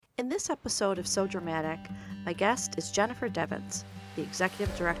In this episode of So Dramatic, my guest is Jennifer Devens, the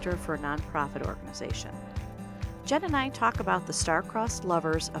executive director for a nonprofit organization. Jen and I talk about the star-crossed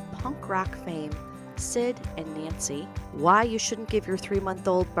lovers of punk rock fame, Sid and Nancy, why you shouldn't give your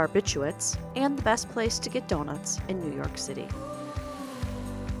 3-month-old barbiturates, and the best place to get donuts in New York City.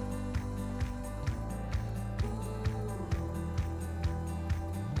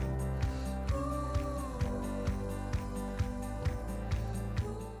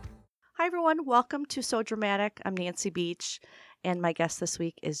 Hi, everyone. Welcome to So Dramatic. I'm Nancy Beach, and my guest this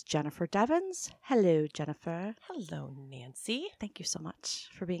week is Jennifer Devens. Hello, Jennifer. Hello, Nancy. Thank you so much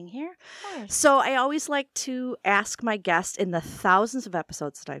for being here. Of course. So I always like to ask my guest in the thousands of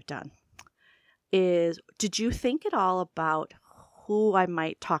episodes that I've done did you think at all about who I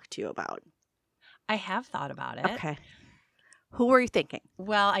might talk to you about? I have thought about it. Okay. Who were you thinking?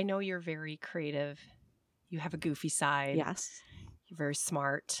 Well, I know you're very creative. You have a goofy side. Yes. You're very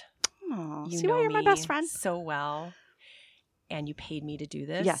smart. Oh, You see know why you're my me best friend? so well. And you paid me to do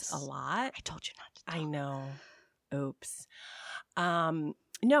this Yes. a lot. I told you not to. I know. Oops.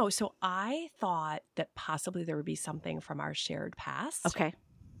 No, so I thought that possibly there would be something from our shared past. Okay.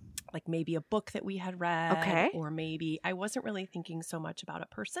 Like maybe a book that we had read. Okay. Or maybe I wasn't really thinking so much about a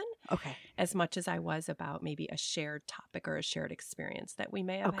person Okay. as much as I was about maybe a shared topic or a shared experience that we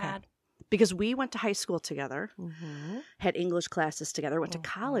may have Okay. had. Because we went to high school together, Mm-hmm. had English classes together, went to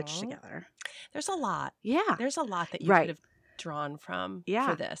college Mhm. together. There's a lot. Yeah. There's a lot that you Right. could have drawn from Yeah.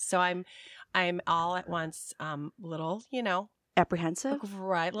 for this. So I'm all at once little, Apprehensive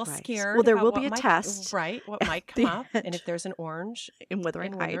right, a little Right. scared. Well, there about will what be a might- test Right, what might the come up. And end. if there's an orange in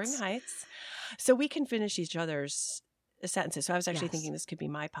Wuthering in Heights. Wuthering Heights. So we can finish each other's sentences. So I was actually Yes. thinking this could be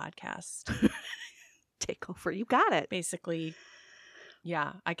my podcast. Take over. You got it. Basically,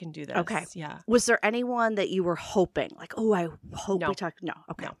 yeah, I can do this. Okay. Yeah. Was there anyone that you were hoping, like, oh, I hope No. we talk? No.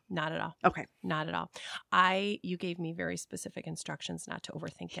 Okay. No, not at all. Okay. Not at all. You gave me very specific instructions not to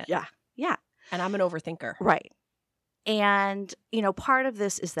overthink it. Yeah. Yeah. And I'm an overthinker. Right. And, part of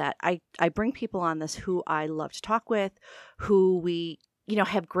this is that I bring people on this who I love to talk with, who we,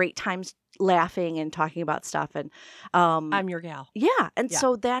 have great times laughing and talking about stuff. And, I'm your gal. yeah. And Yeah.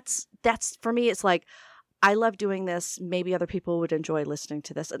 so that's for me, it's like, I love doing this. Maybe other people would enjoy listening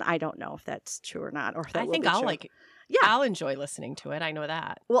to this. And I don't know if that's true or not, or if that I will think be I'll true. like it. Yeah. I'll enjoy listening to it. I know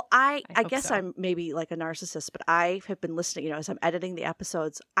that. Well, I hope guess so. I'm maybe like a narcissist, but I have been listening, as I'm editing the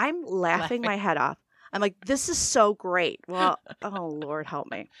episodes, I'm laughing my head off. I'm like, this is so great. Well, oh, Lord, help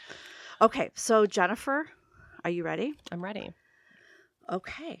me. Okay. So, Jennifer, are you ready? I'm ready.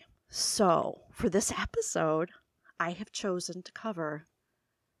 Okay. So, for this episode, I have chosen to cover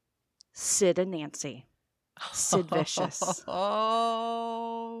Sid and Nancy. Sid Vicious.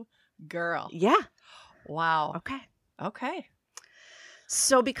 Oh, girl. Yeah. Wow. Okay. Okay.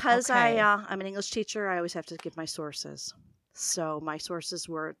 So because Okay. I'm an English teacher, I always have to give my sources. So my sources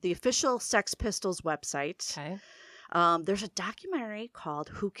were the official Sex Pistols website. Okay. There's a documentary called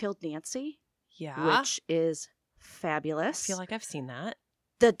Who Killed Nancy, Yeah. which is I fabulous. feel like I've seen that.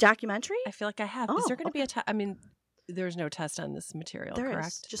 The documentary? I feel like I have. Oh, Is there going to be a test? I mean, there's no test on this material, There is.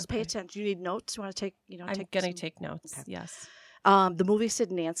 correct? Just Okay. pay attention. You need notes? You want to take, I'm take going some- to take notes. Okay. Yes. The movie Sid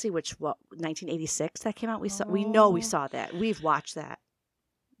and Nancy, which 1986 that came out. We know we Oh. saw that. We've watched that.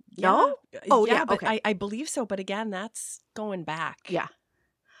 No? Yeah. Oh, yeah, But okay. I believe so. But again, that's going back. Yeah.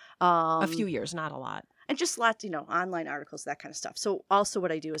 A few years, not a lot. And just lots, online articles, that kind of stuff. So also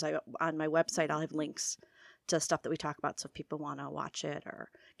what I do is on my website, I'll have links to stuff that we talk about. So if people want to watch it or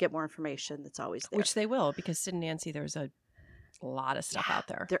get more information, that's always there. Which they will, because Sid and Nancy, there's a lot of stuff out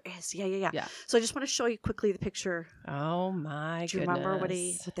there. There is. Yeah. Yeah. So I just want to show you quickly the picture. Oh my Do you goodness. remember what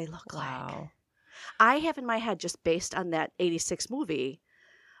they look like? Wow. I have in my head, just based on that 86 movie,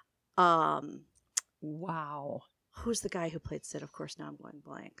 Wow. who's the guy who played Sid? Of course, now I'm going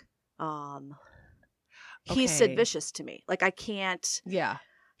blank. He's Sid Okay. Vicious to me. Like I can't. Yeah.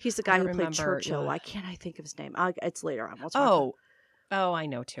 He's the guy who don't played remember, Churchill. yeah. Why can't I think of his name? It's later on. We'll talk about it. Oh, I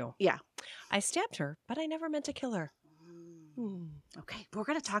know too. Yeah. I stabbed her, but I never meant to kill her. Okay, we're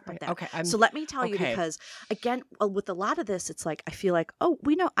going to talk about Right, that. okay, So let me tell you, okay. because again, with a lot of this, it's like I feel like, oh,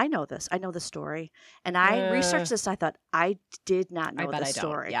 I know this. I know the story, and I researched this. I thought I did not know I bet the I don't.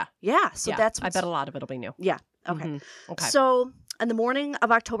 story. Yeah. yeah. So Yeah, that's I bet a lot of it'll be new. yeah. Okay. Mhm. Okay. So on the morning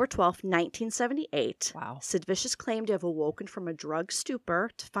of October 12th, 1978, Wow. Sid Vicious claimed to have awoken from a drug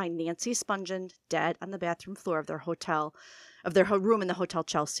stupor to find Nancy Spungen dead on the bathroom floor of their room in the Hotel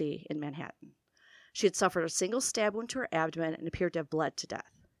Chelsea in Manhattan. She had suffered a single stab wound to her abdomen and appeared to have bled to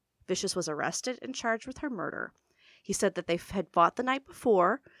death. Vicious was arrested and charged with her murder. He said that they had fought the night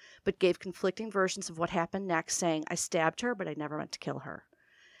before, but gave conflicting versions of what happened next, saying, "I stabbed her, but I never meant to kill her."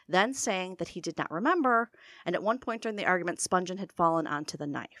 then saying that he did not remember, and at one point during the argument, Spungen had fallen onto the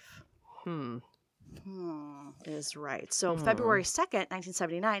knife. Is right. So February 2nd,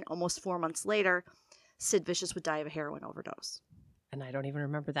 1979, almost 4 months later, Sid Vicious would die of a heroin overdose. And I don't even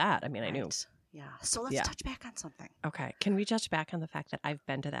remember that. I mean, I knew. Yeah. So let's touch back on something. Okay. Can we touch back on the fact that I've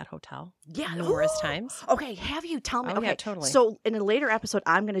been to that hotel? Yeah. Numerous times. Okay. Have you? Tell me. Oh, okay. yeah, totally. So in a later episode,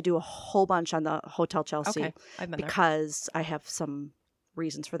 I'm going to do a whole bunch on the Hotel Chelsea. Okay. I've been there. Because I have some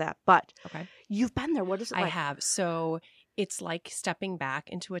reasons for that. But okay, you've been there. What is it like? I have. So it's like stepping back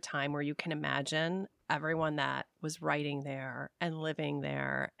into a time where you can imagine everyone that was writing there and living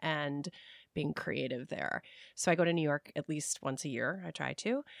there and being creative there. So I go to New York at least once a year. I try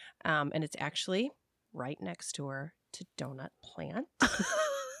to. And it's actually right next door to Donut Plant.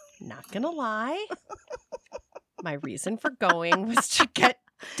 Not going to lie. My reason for going was to get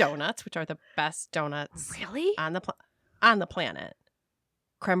donuts, which are the best donuts really on the planet.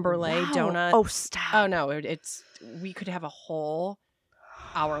 Creme brulee donut. Oh, stop. Oh, no. It's we could have a whole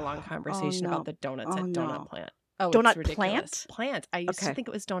hour-long conversation about the donuts at Donut Plant. Oh, Donut it's ridiculous. Plant? I used to think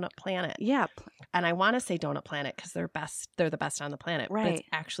it was Donut Planet. Yeah. And I want to say Donut Planet because they're the best on the planet. Right. But it's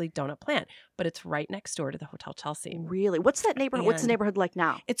actually Donut Plant. But it's right next door to the Hotel Chelsea. Really? What's that neighborhood? What's the neighborhood like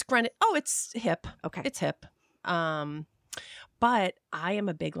now? It's Greenwich. Oh, it's hip. Okay. It's hip. But I am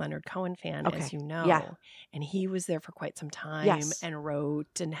a big Leonard Cohen fan, as you know. Yeah. And he was there for quite some time and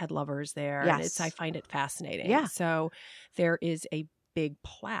wrote and had lovers there. Yes. And I find it fascinating. Yeah. So there is a big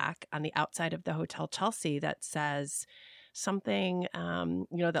plaque on the outside of the Hotel Chelsea that says something,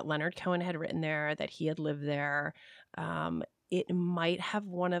 that Leonard Cohen had written there, that he had lived there. It might have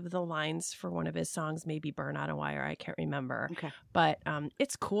one of the lines for one of his songs, maybe Burn on a Wire. I can't remember. Okay. But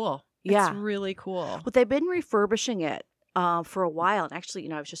it's cool. Yeah. It's really cool. But they've been refurbishing it for a while. And actually,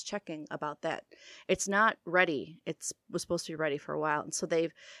 I was just checking about that. It's not ready. It was supposed to be ready for a while. And so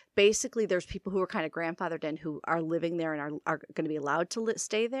there's people who are kind of grandfathered in who are living there and are going to be allowed to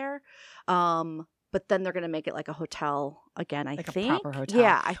stay there. But then they're going to make it like a hotel again, I think. A proper hotel.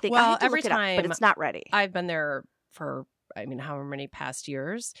 Yeah, I think. Well, every time. But it's not ready. I've been there for, however many past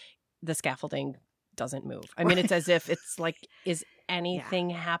years, the scaffolding doesn't move. I mean, it's as if it's like, is anything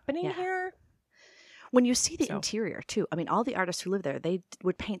happening here? When you see the interior too, all the artists who live there, they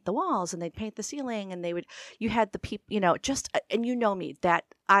would paint the walls and they'd paint the ceiling and you had the people, and me, that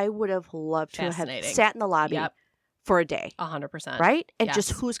I would have loved to have sat in the lobby for a day. 100%. Right? And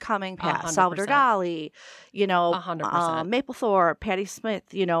just who's coming past. 100%. Salvador Dali, 100%. Mapplethorpe, Patti Smith,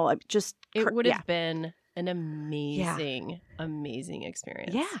 It would have been an amazing, amazing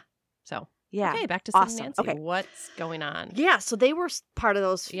experience. Yeah. So. Yeah. Okay, back to Sid and Nancy. Okay. What's going on? Yeah, so they were part of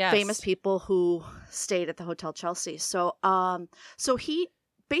those famous people who stayed at the Hotel Chelsea. So he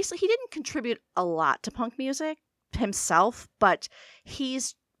didn't contribute a lot to punk music himself, but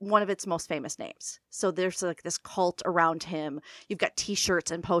he's one of its most famous names. So there's like this cult around him. You've got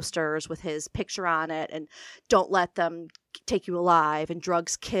T-shirts and posters with his picture on it, and "Don't Let Them Take You Alive" and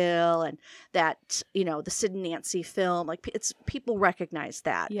 "Drugs Kill," and that, the Sid and Nancy film. Like, it's people recognize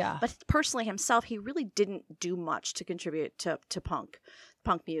that. Yeah. But personally himself, he really didn't do much to contribute to punk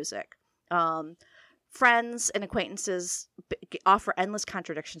music. Friends and acquaintances offer endless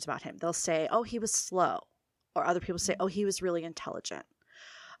contradictions about him. They'll say, "Oh, he was slow," or other people say, "Oh, he was really intelligent."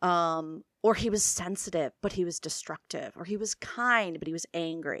 Or he was sensitive, but he was destructive. Or he was kind, but he was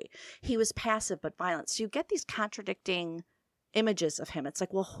angry. He was passive, but violent. So you get these contradicting images of him. It's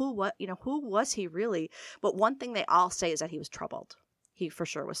like, well, who was he really? But one thing they all say is that he was troubled. He for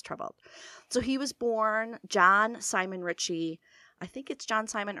sure was troubled. So he was born John Simon Ritchie. I think it's John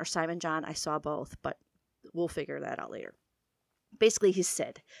Simon or Simon John. I saw both, but we'll figure that out later. Basically, he's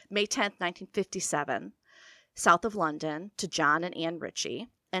Sid. May 10th, 1957, south of London, to John and Anne Ritchie.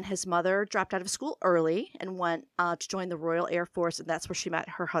 And his mother dropped out of school early and went to join the Royal Air Force, and that's where she met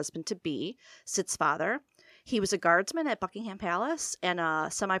her husband-to-be, Sid's father. He was a guardsman at Buckingham Palace and a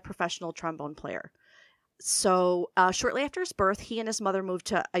semi-professional trombone player. So shortly after his birth, he and his mother moved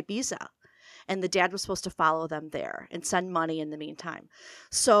to Ibiza, and the dad was supposed to follow them there and send money in the meantime.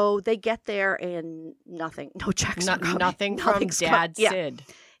 So they get there and nothing, no checks are coming. Nothing from Dad Sid.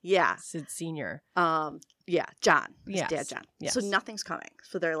 Yeah. Sid Sr. Yeah, John. Yes. Dad John. Yes. So nothing's coming.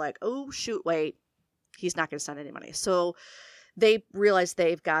 So they're like, oh, shoot, wait. He's not going to send any money. So they realize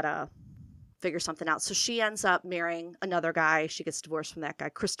they've got to figure something out. So she ends up marrying another guy. She gets divorced from that guy,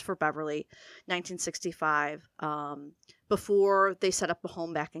 Christopher Beverly, 1965. Before they set up a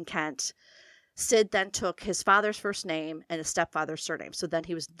home back in Kent, Sid then took his father's first name and his stepfather's surname. So then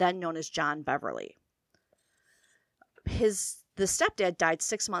he was then known as John Beverly. The stepdad died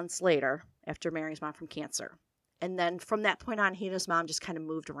 6 months later after marrying his mom from cancer. And then from that point on, he and his mom just kind of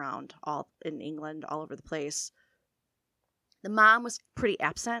moved around all in England, all over the place. The mom was pretty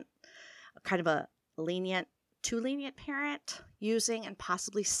absent, kind of a too lenient parent, using and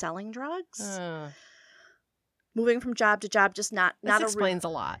possibly selling drugs. Moving from job to job, just not This explains a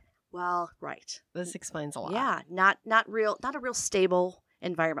lot. Well, right. This explains a lot. Yeah, not a real stable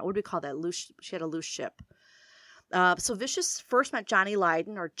environment. What do we call that? She had a loose ship. So Vicious first met Johnny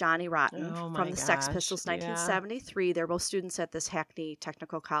Lydon, or Johnny Rotten, from the Sex Pistols, 1973. Yeah. They're both students at this Hackney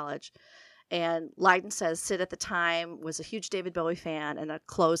Technical College. And Lydon says Sid at the time was a huge David Bowie fan and a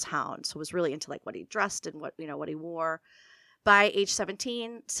clothes hound, so was really into like what he dressed and what he wore. By age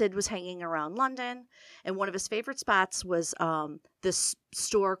 17, Sid was hanging around London, and one of his favorite spots was this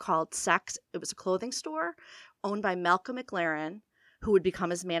store called Sex. It was a clothing store owned by Malcolm McLaren, who would become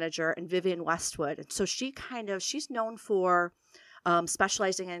his manager, and Vivienne Westwood. And so she's known for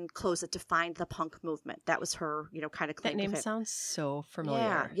specializing in clothes that defined the punk movement. That was her, kind of claim. That name sounds so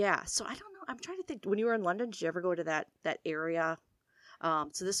familiar. Yeah. So I don't know. I'm trying to think. When you were in London, did you ever go to that area?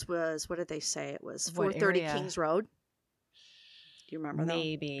 So this was, what did they say? It was 430 Kings Road. Do you remember that?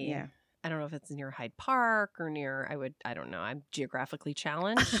 Maybe. Yeah. I don't know if it's near Hyde Park or near, I don't know. I'm geographically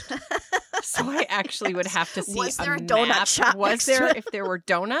challenged. So I actually would have to see was there a map. donut shop? Was there? If there were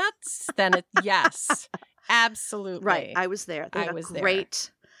donuts, then yes, absolutely. Right. I was there. They had a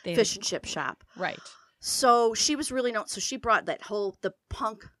great fish and chip shop. Right. So she was really known. So she brought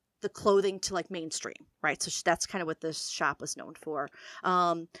the clothing to like mainstream, right? So that's kind of what this shop was known for.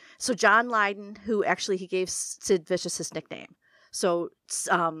 So John Lydon, who actually he gave Sid Vicious his nickname. So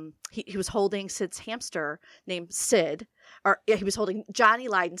he was holding Sid's hamster named Sid, he was holding Johnny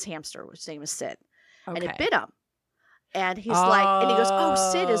Lydon's hamster, which his name is Sid, and it bit him. And he's and he goes,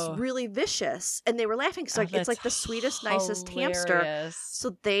 "Oh, Sid is really vicious," and they were laughing because it's like the sweetest, nicest hamster.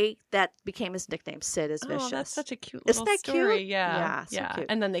 So that became his nickname. Sid is vicious. Oh, that's such a cute little story. Cute? Yeah, so cute.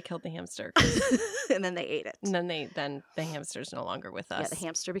 And then they killed the hamster, and then they ate it. And then the hamster's no longer with us. Yeah, the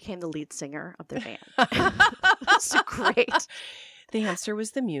hamster became the lead singer of their band. That's great. The hamster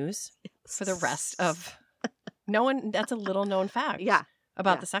was the muse for the rest of no one. That's a little known fact. Yeah.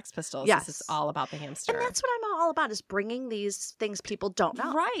 About the Sex Pistols. Yes. This is all about the hamster. And that's what I'm all about, is bringing these things people don't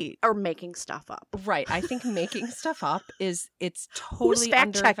know. Right. Or making stuff up. Right. I think making stuff up it's totally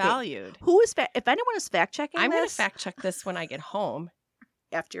undervalued. If anyone is fact checking I'm going to fact check this when I get home.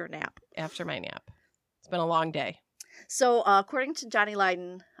 After your nap. After my nap. It's been a long day. So according to Johnny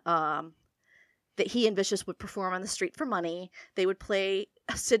Lydon, that he and Vicious would perform on the street for money.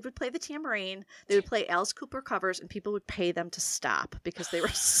 Sid would play the tambourine. They would play Alice Cooper covers, and people would pay them to stop because they were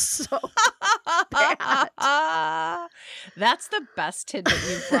so bad. That's the best tidbit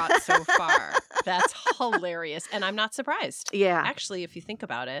you've brought so far. That's hilarious. And I'm not surprised. Yeah. Actually, if you think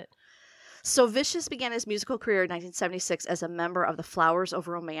about it. So Vicious began his musical career in 1976 as a member of the Flowers of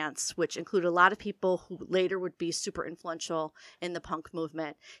Romance, which included a lot of people who later would be super influential in the punk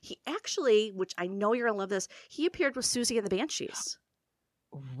movement. He actually, which I know you're going to love this, he appeared with Susie and the Banshees.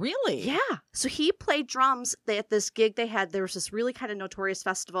 Really? Yeah. So he played drums at this gig they had. There was this really kind of notorious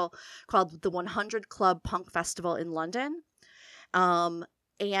festival called the 100 Club Punk Festival in London.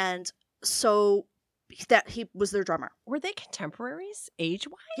 And so that he was their drummer. Were they contemporaries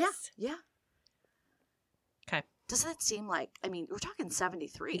age-wise? Yeah. Okay. Doesn't it seem like, we're talking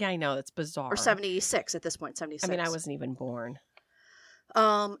 73. Yeah, I know. That's bizarre. Or 76 at this point, 76. I wasn't even born.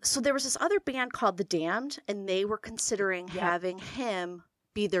 So there was this other band called The Damned, and they were considering having him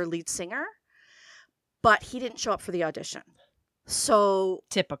be their lead singer, but he didn't show up for the audition. So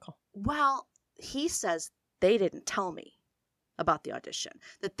typical. Well, he says they didn't tell me about the audition,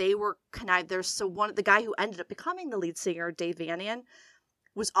 that they were connived. So the guy who ended up becoming the lead singer, Dave Vanian,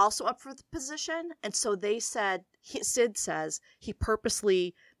 was also up for the position. And so Sid says he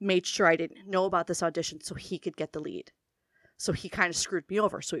purposely made sure I didn't know about this audition so he could get the lead. So he kind of screwed me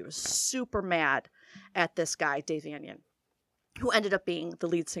over. So he was super mad at this guy, Dave Vanian, who ended up being the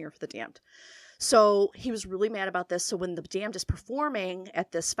lead singer for The Damned. So he was really mad about this. So when The Damned is performing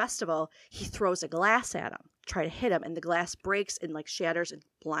at this festival, he throws a glass at him, try to hit him, and the glass breaks and shatters and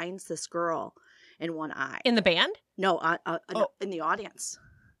blinds this girl in one eye. In the band? No, in the audience.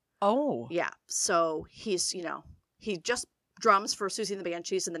 Oh. Yeah. So he's, he just drums for Susie and the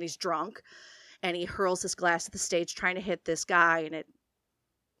Banshees, and then he's drunk, and he hurls this glass at the stage trying to hit this guy, and it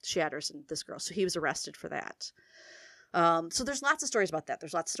shatters in this girl. So he was arrested for that. So there's lots of stories about that.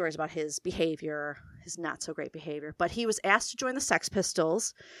 There's lots of stories about his behavior, his not so great behavior. But he was asked to join the Sex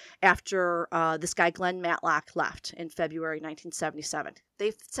Pistols after this guy Glenn Matlock left in February 1977.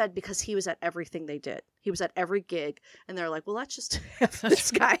 They said because he was at everything they did. He was at every gig, and they're like, well, let's just have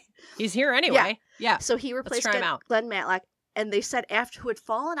this guy. He's here anyway. Yeah. So he replaced Glenn Matlock, and they said after who had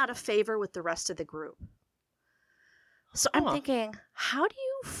fallen out of favor with the rest of the group. So I'm thinking, how do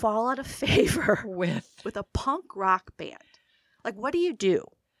you fall out of favor with a punk rock band? Like, what do you do?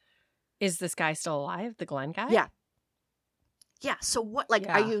 Is this guy still alive, the Glenn guy? Yeah. Yeah. So what, like,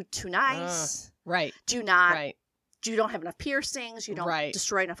 are you too nice? Right. Do you not, you don't have enough piercings? You don't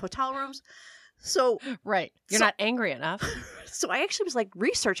destroy enough hotel rooms? So. Right. You're not angry enough. So I actually was like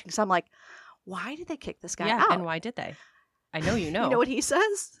researching. So I'm like, why did they kick this guy out? And why did they? I know you know. You know what he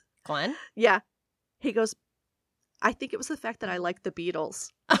says? Glenn? Yeah. He goes, I think it was the fact that I like the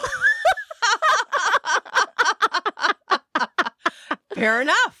Beatles. Fair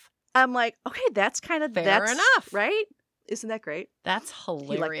enough. I'm like, okay, that's kind of fair enough, right? Isn't that great? That's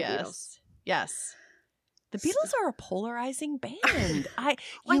hilarious. Yes, the Beatles are a polarizing band. I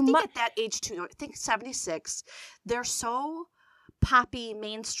think at that age too. I think 76. They're so poppy,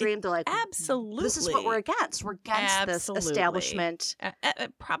 mainstream. They're like, absolutely, this is what we're against. We're against this establishment.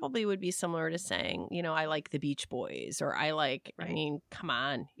 It probably would be similar to saying, you know, I like the Beach Boys, or I like. I mean, come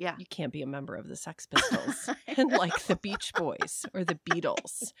on, you can't be a member of the Sex Pistols and like the Beach Boys or the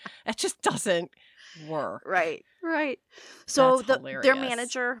Beatles. It just doesn't work. Right. So their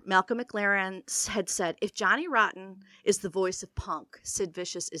manager, Malcolm McLaren, had said, if Johnny Rotten is the voice of punk, Sid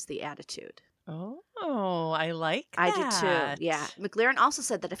Vicious is the attitude. Oh, I like that. I do too. Yeah. McLaren also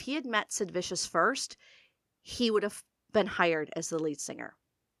said that if he had met Sid Vicious first, he would have been hired as the lead singer.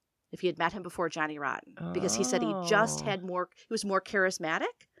 If he had met him before Johnny Rotten. Because he said he just had he was more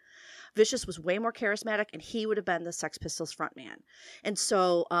charismatic. Vicious was way more charismatic, and he would have been the Sex Pistols frontman. And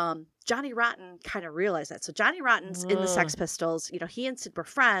so Johnny Rotten kind of realized that. So Johnny Rotten's in the Sex Pistols. You know, he and Sid were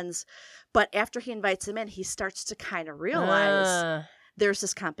friends. But after he invites him in, he starts to kind of realize there's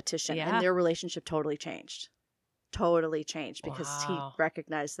this competition, and their relationship totally changed because he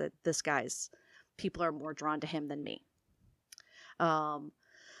recognized that people are more drawn to him than me.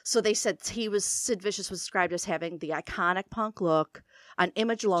 So they said Sid Vicious was described as having the iconic punk look. On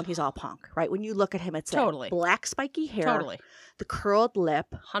image alone, he's all punk, right? When you look at him, it's like black spiky hair, the curled lip,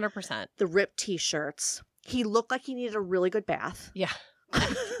 100%, the ripped t-shirts. He looked like he needed a really good bath. Yeah,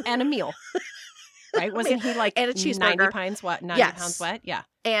 and a meal. Right? Wasn't he like and a cheeseburger. 90 pounds wet? Yeah.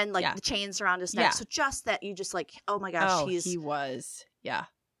 And like the chains around his neck. Yeah. So just that you just like, oh my gosh, he was. Yeah.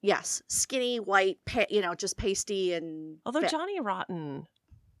 Yes. Skinny, white, just pasty and although Johnny Rotten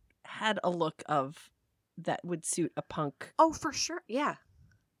had a look that would suit a punk. Oh, for sure. Yeah.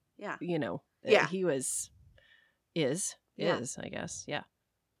 Yeah. You know. He is, I guess. Yeah.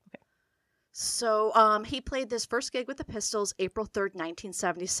 Okay. So he played this first gig with the Pistols April 3rd,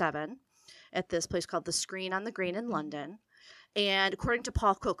 1977. At this place called The Screen on the Green in London. And according to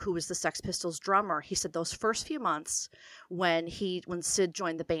Paul Cook, who was the Sex Pistols drummer, he said those first few months when Sid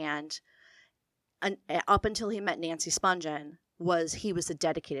joined the band, and up until he met Nancy Spungen, he was a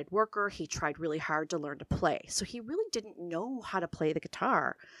dedicated worker. He tried really hard to learn to play. So he really didn't know how to play the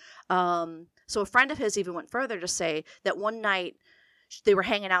guitar. So a friend of his even went further to say that one night they were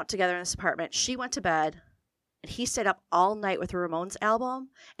hanging out together in this apartment. She went to bed. And he stayed up all night with a Ramones album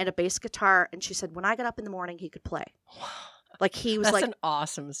and a bass guitar. And she said, when I got up in the morning, he could play. Like he was That's an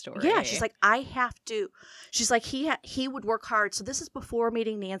awesome story. Yeah. She's like, I have to. She's like, he would work hard. So this is before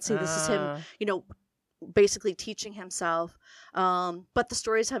meeting Nancy. This is him, basically teaching himself. But the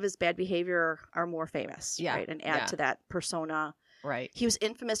stories of his bad behavior are more famous. Yeah. Right. And add to that persona. Right. He was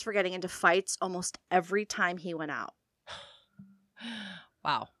infamous for getting into fights almost every time he went out.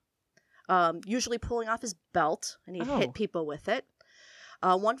 Wow. Usually pulling off his belt, and he'd hit people with it.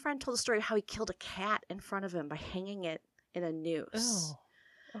 One friend told a story of how he killed a cat in front of him by hanging it in a noose.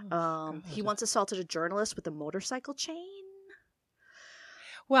 He once assaulted a journalist with a motorcycle chain.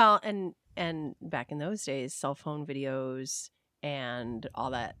 Well, and back in those days, cell phone videos and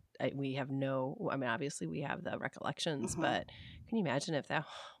all that, obviously we have the recollections, but can you imagine if that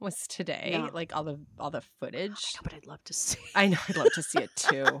was today? No. Like all the footage? I know, but I'd love to see. I know, I'd love to see it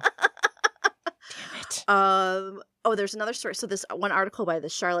too. Damn it. There's another story. So this one article by the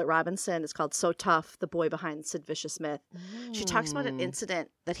Charlotte Robinson is called So Tough, the Boy Behind Sid Vicious Myth. She talks about an incident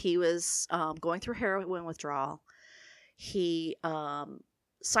that he was going through heroin withdrawal. He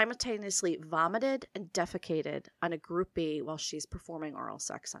simultaneously vomited and defecated on a groupie while she's performing oral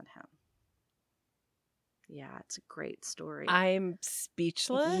sex on him. Yeah, it's a great story. I'm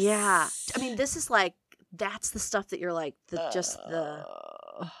speechless. Yeah. I mean, this is like That's the stuff that you're like, the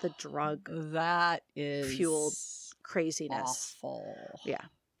drug that is fueled craziness. Awful. Yeah.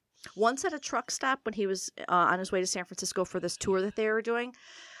 Once at a truck stop when he was on his way to San Francisco for this tour that they were doing,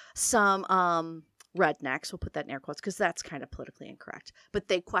 some rednecks, we'll put that in air quotes because that's kind of politically incorrect, but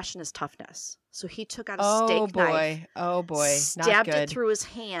they questioned his toughness. So he took out a steak knife. Oh boy. Stabbed it through his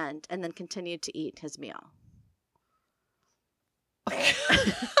hand and then continued to eat his meal.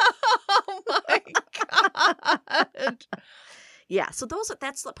 Oh my God. Yeah, so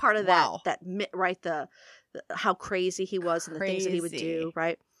that's the part of that right, the how crazy he was and the things that he would do,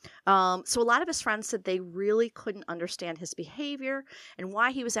 right? So a lot of his friends said they really couldn't understand his behavior and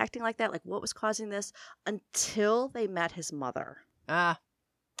why he was acting like that, like what was causing this, until they met his mother.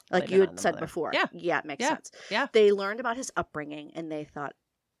 Like you had said before. Yeah, it makes sense. Yeah. They learned about his upbringing and they thought,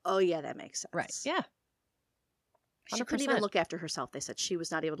 oh yeah, that makes sense. Right. Yeah. 100%. She couldn't even look after herself. They said she was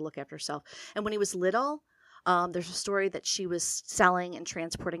not able to look after herself. And when he was little, there's a story that she was selling and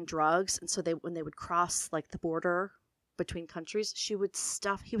transporting drugs. And so when they would cross like the border between countries, she would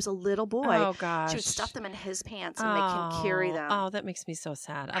stuff, he was a little boy. Oh gosh. She would stuff them in his pants and make him carry them. Oh, that makes me so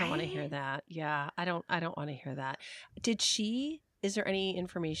sad. I don't want to hear that. Yeah. I don't want to hear that. Is there any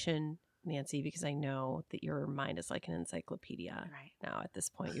information, Nancy, because I know that your mind is like an encyclopedia now at this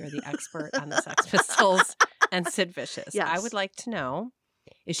point. You're the expert on the Sex Pistols and Sid Vicious. Yes. I would like to know,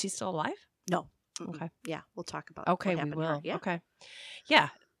 is she still alive? No. Okay. Yeah, we'll talk about Okay, what we happened will. to her. Yeah. Okay. Yeah.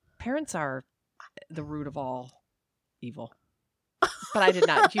 Parents are the root of all evil. But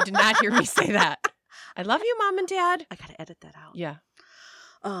you did not hear me say that. I love you, Mom and Dad. I gotta edit that out. Yeah.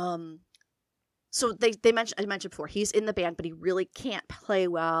 So I mentioned before, he's in the band, but he really can't play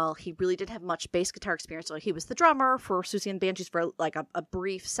well. He really didn't have much bass guitar experience. So he was the drummer for Susie and the Banshees for like a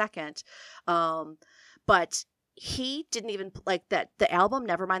brief second. But he didn't even like that. The album,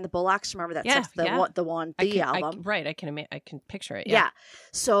 Nevermind the Bullocks. Remember that? The album. I can picture it. Yeah.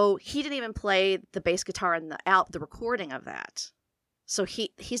 So he didn't even play the bass guitar in the recording of that. So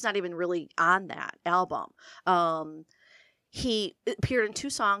he's not even really on that album. He appeared in 2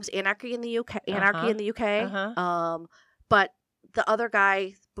 songs, Anarchy in the UK. But the other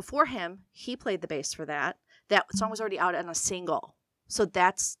guy before him, he played the bass for that. That song was already out on a single. So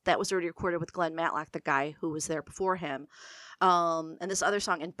that was already recorded with Glenn Matlock, the guy who was there before him. And this other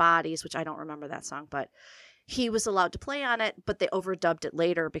song, In Bodies, which I don't remember that song, but he was allowed to play on it, but they overdubbed it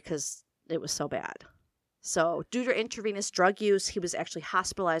later because it was so bad. So due to intravenous drug use, he was actually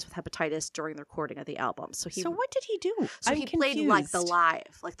hospitalized with hepatitis during the recording of the album. So what did he do? So he played like the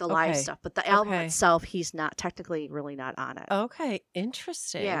live stuff, but the album itself, he's not technically really not on it. Okay,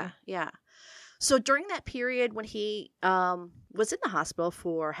 interesting. Yeah. So during that period when he was in the hospital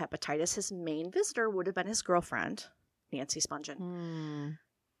for hepatitis, his main visitor would have been his girlfriend, Nancy Spungen.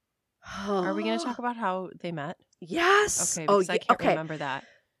 Are we going to talk about how they met? Yes. Okay, because I can't remember that.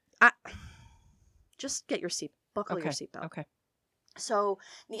 Just get your buckle your seatbelt. Okay. So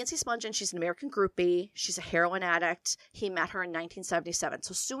Nancy Spungen, she's an American groupie. She's a heroin addict. He met her in 1977.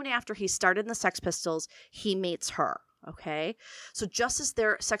 So soon after he started in the Sex Pistols, he meets her. Okay. So just as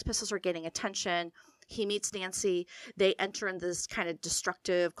their Sex Pistols are getting attention, he meets Nancy. They enter in this kind of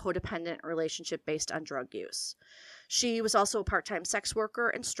destructive, codependent relationship based on drug use. She was also a part-time sex worker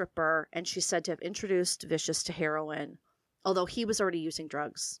and stripper, and she's said to have introduced Vicious to heroin, although he was already using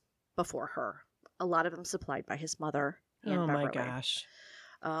drugs before her. A lot of them supplied by his mother. Oh my gosh.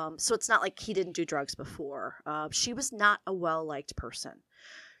 So it's not like he didn't do drugs before. She was not a well-liked person.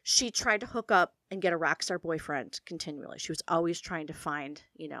 She tried to hook up and get a rock star boyfriend continually. She was always trying to find,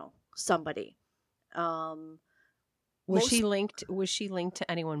 somebody. Was she linked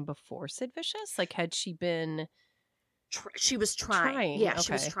to anyone before Sid Vicious? Like, had she been... She was trying. Yeah, okay.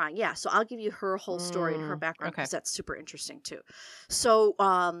 She was trying. Yeah, so I'll give you her whole story and her background because that's super interesting too. So,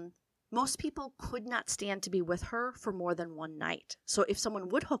 most people could not stand to be with her for more than one night. So if someone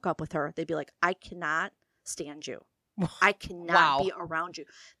would hook up with her, they'd be like, I cannot stand you. I cannot be around you.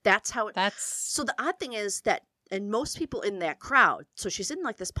 That's how so the odd thing is that, and most people in that crowd, so she's in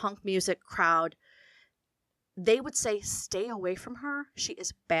like this punk music crowd, they would say, stay away from her. She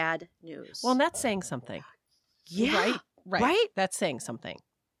is bad news. Well, and that's saying something. Yeah. Right. That's saying something.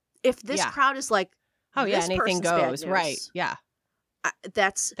 If this crowd is like, oh yeah, anything goes. Right. Yeah.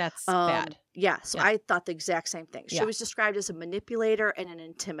 That's bad. Yeah. So I thought the exact same thing. She was described as a manipulator and an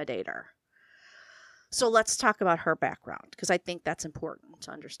intimidator. So let's talk about her background because I think that's important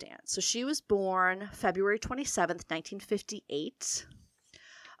to understand. So she was born February 27th, 1958.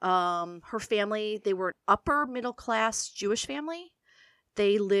 Her family, they were an upper middle class Jewish family.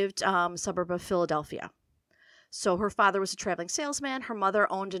 They lived suburb of Philadelphia. So her father was a traveling salesman. Her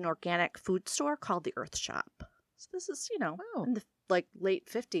mother owned an organic food store called the Earth Shop. So this is, Wow. in the late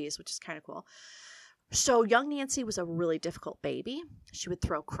 50s, which is kind of cool. So young Nancy was a really difficult baby. She would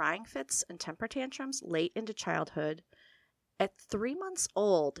throw crying fits and temper tantrums late into childhood. At 3 months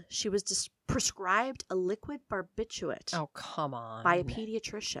old, she was prescribed a liquid barbiturate Oh, come on. by a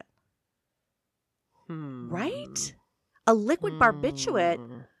pediatrician. Hmm. Right? A liquid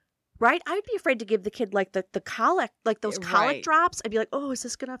barbiturate, right? I'd be afraid to give the kid the colic, those colic Right. drops. I'd be like, oh, is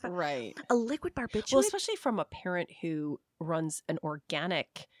this going to affect? Right. A liquid barbiturate? Well, especially from a parent who runs an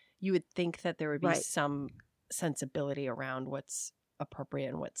organic, you would think that there would be Right. some sensibility around what's appropriate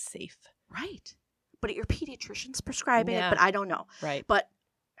and what's safe. Right. But your pediatrician's prescribing Yeah. it, but I don't know. Right. But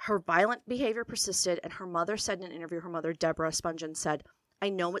her violent behavior persisted, and her mother said in an interview, her mother, Deborah Spungen, said, I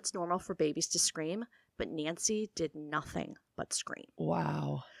know it's normal for babies to scream, but Nancy did nothing but scream.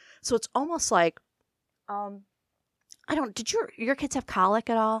 Wow. So it's almost like, did your kids have colic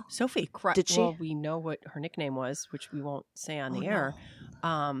at all? Sophie cried. Did she? Well, we know what her nickname was, which we won't say on the Oh, air.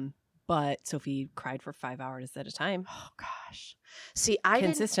 no. But Sophie cried for 5 hours at a time. Oh, gosh. See, I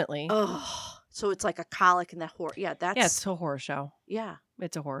didn't. Consistently. Oh, so it's like a colic and that horror. Yeah, that's. Yeah, it's a horror show. Yeah.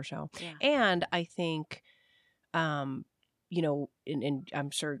 It's a horror show. Yeah. And I think, and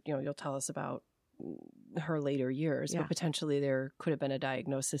I'm sure, you'll tell us about her later years, Yeah. but potentially there could have been a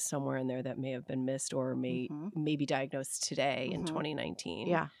diagnosis somewhere in there that may have been missed or may be diagnosed today in Mhm. 2019.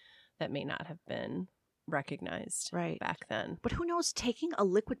 Yeah. That may not have been recognized Right. back then. But who knows, taking a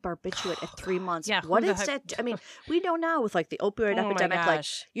liquid barbiturate at 3 months, Yeah, what who the is heck- that? I mean, we know now with the opioid Oh my epidemic,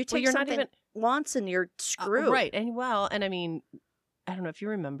 gosh. you Well, take you're not something even- once and you're screwed. Right. And I mean, I don't know if you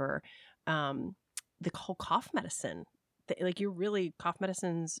remember the whole cough medicine. Cough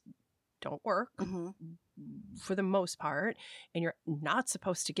medicines don't work Mhm. for the most part, and you're not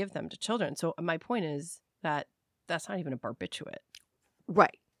supposed to give them to children. So my point is that that's not even a barbiturate.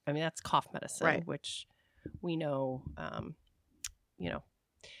 Right. I mean, that's cough medicine, Right. which we know, a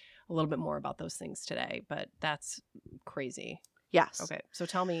little bit more about those things today, but that's crazy. Yes. Okay. So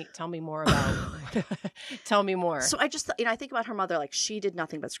tell me more about, tell me more. So I just, I think about her mother, she did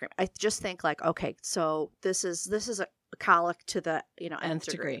nothing but scream. I just think okay, so this is a colic to the, nth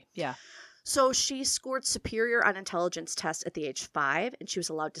degree. Yeah. So she scored superior on intelligence tests at the age 5, and she was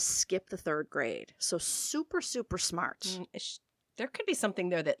allowed to skip the 3rd grade. So super, super smart. There could be something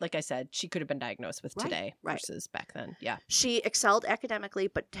there that, like I said, she could have been diagnosed with Right, today right. versus back then. Yeah. She excelled academically,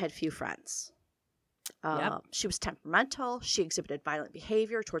 but had few friends. Yep. She was temperamental. She exhibited violent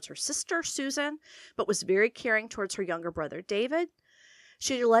behavior towards her sister, Susan, but was very caring towards her younger brother, David.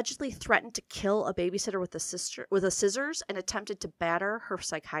 She had allegedly threatened to kill a babysitter with a scissors and attempted to batter her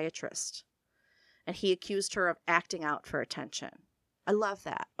psychiatrist. And he accused her of acting out for attention. I love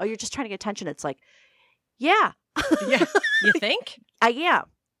that. Oh, you're just trying to get attention. It's like, yeah. Yeah. You think? I am.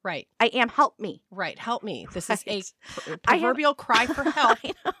 Right. I am. Help me. Right. Help me. This is a I have- proverbial cry for help.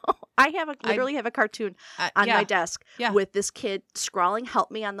 I know. I literally have a cartoon on yeah. my desk Yeah. with this kid scrawling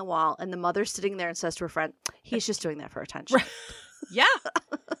 "help me" on the wall, and the mother sitting there and says to her friend, "He's just doing that for attention." Right. Yeah.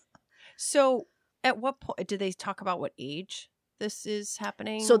 So at what point did they talk about what age this is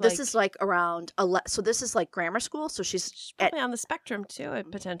happening? So this is around so this is grammar school. So she's at, probably on the spectrum too,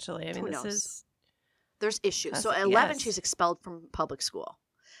 potentially. I mean, Who this knows? is there's issues. So That's- at 11, yes. she's expelled from public school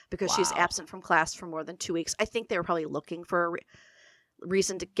because she's Wow. absent from class for more than 2 weeks. I think they were probably looking for a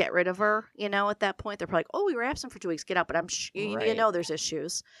reason to get rid of her. At that point, they're probably like, "Oh, we were absent for 2 weeks. Get out." But Right. there's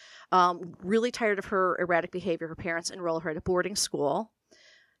issues. Really tired of her erratic behavior. Her parents enrolled her at a boarding school.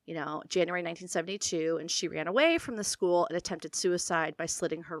 January 1972, and she ran away from the school and attempted suicide by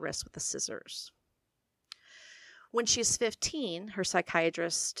slitting her wrist with the scissors. When she's 15, her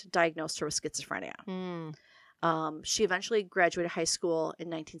psychiatrist diagnosed her with schizophrenia. She eventually graduated high school in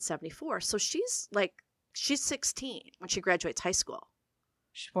 1974. So she's 16 when she graduates high school.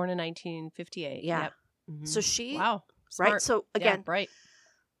 she's born in 1958. Yeah. Yep. Mhm. So she, Wow. right? Smart. So Yeah, again, right.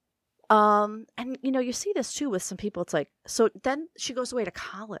 and you see this too with some people. It's so then she goes away to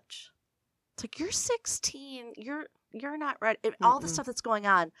college. It's you're 16. You're not ready. All the Mm-mm. stuff that's going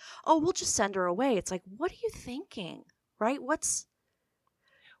on. Oh, we'll just send her away. It's what are you thinking? Right?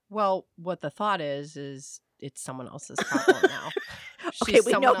 Well, what the thought is it's someone else's problem now. Okay, She's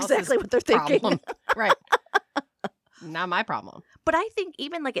we know someone else's exactly what they're thinking. problem. Right. Not my problem. But I think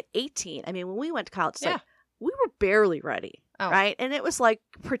even at 18, I mean, when we went to college, it's we were barely ready, Oh. right? And it was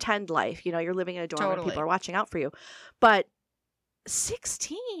pretend life. You're living in a dorm and Totally. people are watching out for you. But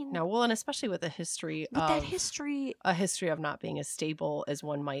 16, No, well, and especially with a history with of that history. a history of not being as stable as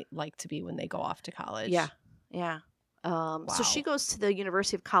one might like to be when they go off to college. Yeah. So she Wow. goes to the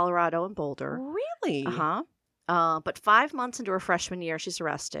University of Colorado in Boulder. Really? Uh-huh. But 5 months into her freshman year, she's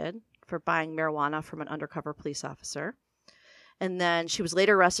arrested for buying marijuana from an undercover police officer. And then she was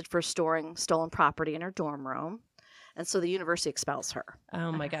later arrested for storing stolen property in her dorm room. And so the university expels her.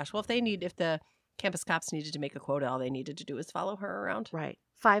 Oh my gosh. Well, if the campus cops needed to make a quota, all they needed to do was follow her around. Right.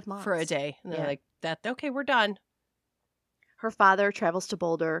 5 months. For a day. And they're Yeah. like, okay, we're done. Her father travels to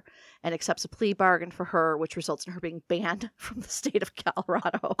Boulder and accepts a plea bargain for her, which results in her being banned from the state of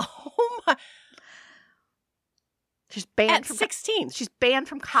Colorado. Oh my. She's banned At from 16. She's banned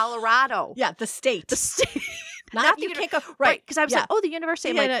from Colorado. Yeah, the state. The state. Not the you uni- can't go. Right. Because I was yeah. like, oh, the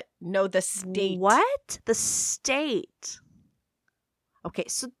university. I'm like, no, the state. What? The state. Okay,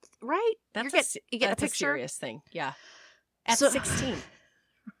 so right, That's you get a that's picture. serious thing. Yeah. At So- 16.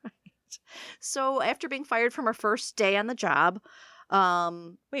 Right. So after being fired from her first day on the job,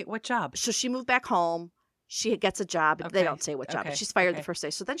 Wait, what job? so she moved back home. She gets a job. They Okay, don't say what job, okay, but she's fired okay. the first day.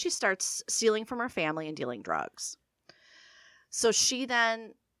 So then she starts stealing from her family and dealing drugs. So she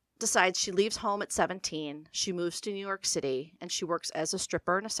then decides she leaves home at 17. She moves to New York City and she works as a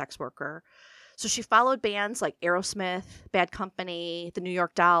stripper and a sex worker. So she followed bands like Aerosmith, Bad Company, the New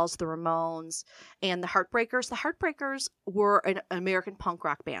York Dolls, the Ramones, and the Heartbreakers. The Heartbreakers were an American punk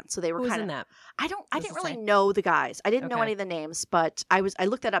rock band. So they were Who was kind in of that? I Does didn't it really say? know the guys. I didn't know Okay. any of the names, but I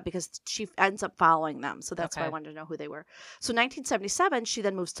looked that up because she ends up following them. So that's why I Okay. wanted to know who they were. So 1977, she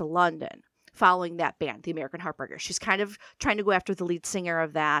then moves to London following that band, the American Heartbreakers. She's kind of trying to go after the lead singer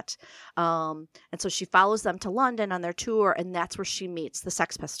of that. And so she follows them to London on their tour, and that's where she meets the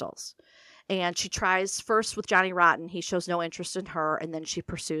Sex Pistols. And she tries first with Johnny Rotten. He shows no interest in her, and then she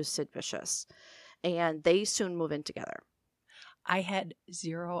pursues Sid Vicious. And they soon move in together. I had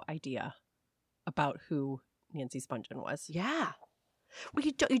zero idea about who Nancy Spungen was. Yeah. Well,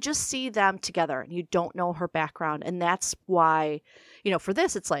 you just see them together and you don't know her background. And that's why, for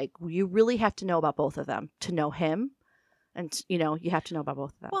this, it's like you really have to know about both of them to know him. And, you have to know about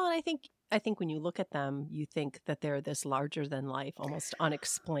both of them. Well, and I think when you look at them, you think that they're this larger than life, almost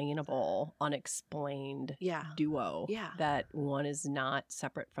unexplainable, unexplained Yeah. duo. Yeah. That one is not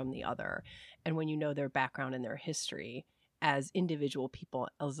separate from the other. And when you know their background and their history as individual people,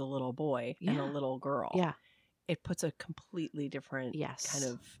 as a little boy and a Yeah. little girl, Yeah. it puts a completely different Yes. kind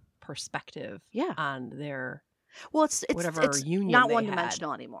of perspective Yeah. on their. Well, it's whatever it's union not they one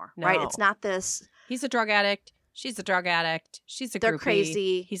dimensional anymore, right? No. It's not this. He's a drug addict. She's a drug addict. She's a They're groupie.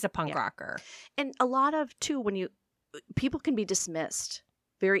 crazy. He's a punk Yeah. rocker. And a lot of, too, when people can be dismissed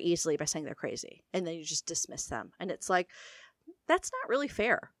very easily by saying they're crazy. And then you just dismiss them. And it's like, that's not really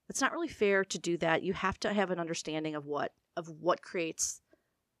fair. It's not really fair to do that. You have to have an understanding of what creates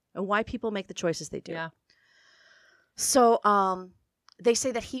and why people make the choices they do. Yeah. So they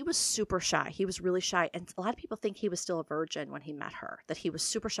say that he was super shy. He was really shy. And a lot of people think he was still a virgin when he met her, that he was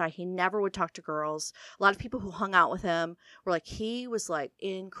super shy. He never would talk to girls. A lot of people who hung out with him were like, he was like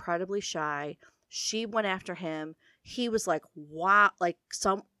incredibly shy. She went after him. He was like, wow,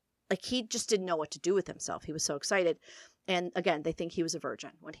 he just didn't know what to do with himself. He was so excited. And again, they think he was a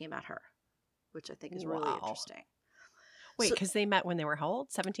virgin when he met her, which I think is really Wow. interesting. Wait, So- because they met when they were how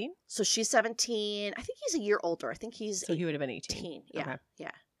old? 17? So she's 17. I think he's a year older. I think he's So he would have been 18. 18. Yeah. Okay.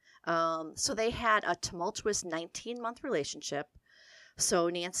 Yeah. So they had a tumultuous 19-month relationship. So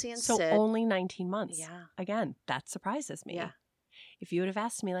Nancy and So Sid. only 19 months. Yeah. Again, that surprises me. Yeah. If you would have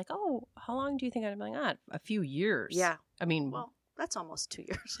asked me, like, oh, how long do you think I'd be like, a few years. Yeah. I mean, Well, that's almost 2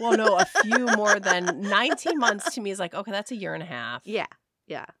 years. well, no, a few more than 19 months to me is like, okay, that's a year and a half. Yeah.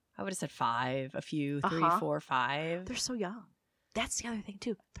 Yeah. I would have said 5, a few, 3, Uh-huh. 4, 5. They're so young. That's the other thing,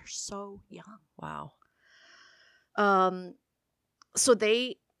 too. They're so young. Wow. So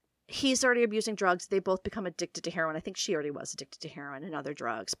he's already abusing drugs. They both become addicted to heroin. I think she already was addicted to heroin and other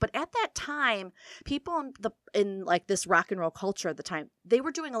drugs. But at that time, people in like this rock and roll culture at the time, they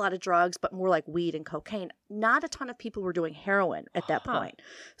were doing a lot of drugs, but more like weed and cocaine. Not a ton of people were doing heroin at that Huh. point.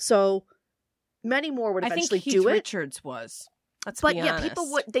 So many more would I think eventually Keith do it. Richards was. Let's But be yeah, honest. people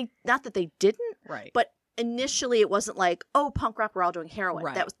would not that they didn't, Right. but initially it wasn't like, oh, punk rock, we're all doing heroin.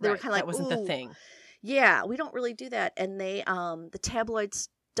 Right. They were right. kind of like, that wasn't the "Ooh, thing. yeah, we don't really do that. And they, the tabloids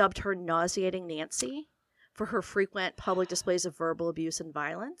dubbed her Nauseating Nancy for her frequent public displays of verbal abuse and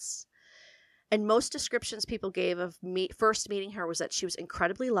violence. And most descriptions people gave of first meeting her was that she was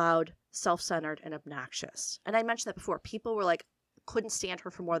incredibly loud, self-centered, and obnoxious. And I mentioned that before. People were like, couldn't stand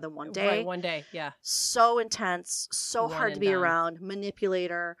her for more than one day. Right, one day, yeah. So intense, so One hard to and be done. around,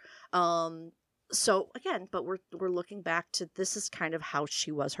 manipulator. So again, but we're looking back to this is kind of how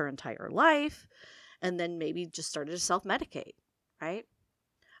she was her entire life, and then maybe just started to self-medicate, right?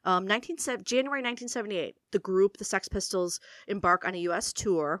 January 1978, the group, the Sex Pistols, embark on a U.S.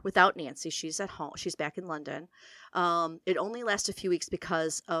 tour without Nancy. She's at home. She's back in London. It only lasts a few weeks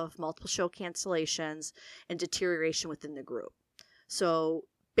because of multiple show cancellations and deterioration within the group. So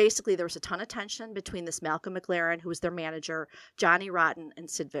basically, there was a ton of tension between this Malcolm McLaren, who was their manager, Johnny Rotten, and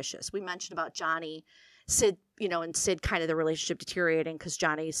Sid Vicious. We mentioned about Johnny, Sid, and Sid kind of the relationship deteriorating because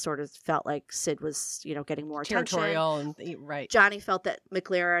Johnny sort of felt like Sid was, getting more territorial attention. And right. Johnny felt that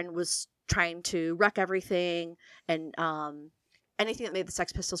McLaren was trying to wreck everything, and anything that made the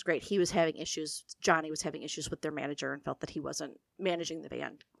Sex Pistols great, he was having issues. Johnny was having issues with their manager and felt that he wasn't managing the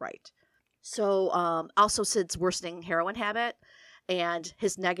band right. So also Sid's worsening heroin habit and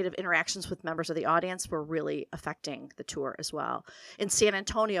his negative interactions with members of the audience were really affecting the tour as well. In San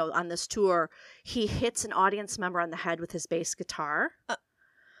Antonio on this tour, he hits an audience member on the head with his bass guitar.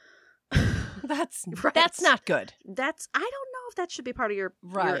 That's right. That's not good. I don't know if that should be part of your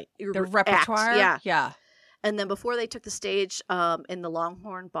your the repertoire. Act. Yeah. And then before they took the stage in the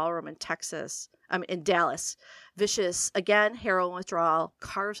Longhorn Ballroom in Dallas, Vicious, again, heroin withdrawal,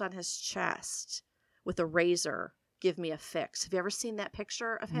 carves on his chest with a razor, "Give me a fix." Have you ever seen that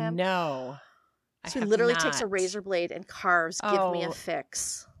picture of him? No. So he literally takes a razor blade and carves "Give me a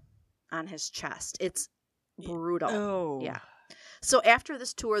fix" on his chest. It's brutal. Oh. Yeah. So after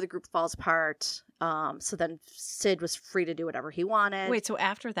this tour, the group falls apart. So then Sid was free to do whatever he wanted. Wait, so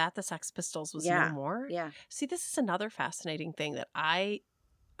after that, the Sex Pistols was no more? Yeah. See, this is another fascinating thing that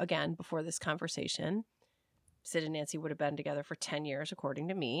again, before this conversation, Sid and Nancy would have been together for 10 years, according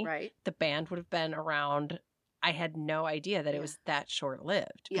to me. Right. The band would have been around. I had no idea that it was that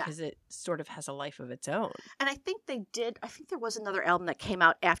short-lived because it sort of has a life of its own. And I think there was another album that came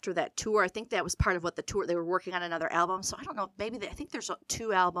out after that tour. I think that was part of what the tour, they were working on another album. So I don't know, maybe I think there's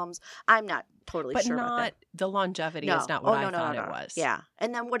 2 albums. I'm not totally sure about that. But the longevity is not what I thought it was. Yeah.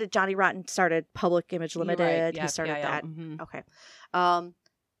 And then what did Johnny Rotten started? Public Image Limited. Right. He started that. Mm-hmm. Okay.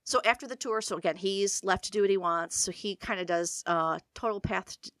 So after the tour, so again, he's left to do what he wants. So he kind of does Total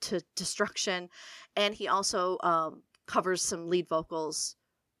Path to Destruction. And he also covers some lead vocals,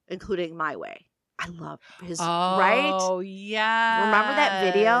 including My Way. I love his, right? Oh, yeah. Remember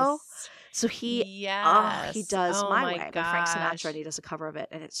that video? So he does My Way gosh. by Frank Sinatra, and he does a cover of it.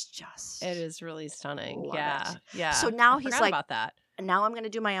 And it's just... It is really stunning. Love Yeah. it. Yeah. So now I he's forgot like, about that. now I'm going to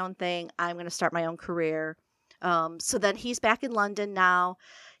do my own thing. I'm going to start my own career. So then he's back in London now.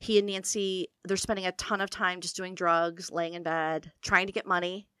 He and Nancy, they're spending a ton of time just doing drugs, laying in bed, trying to get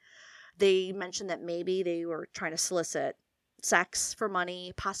money. They mentioned that maybe they were trying to solicit sex for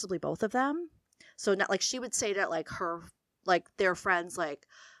money, possibly both of them. So not like she would say to their friends,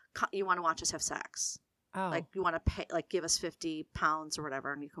 you want to watch us have sex. Oh. Like you want to pay, give us £50 or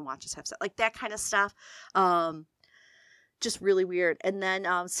whatever, and you can watch us have sex. Like that kind of stuff. Just really weird. And then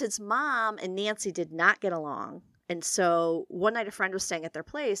Sid's mom and Nancy did not get along. And so one night a friend was staying at their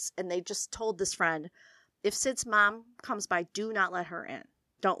place, and they just told this friend, if Sid's mom comes by, do not let her in.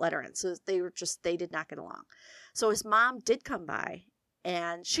 Don't let her in. So they did not get along. So his mom did come by,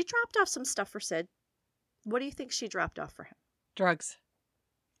 and she dropped off some stuff for Sid. What do you think she dropped off for him? Drugs.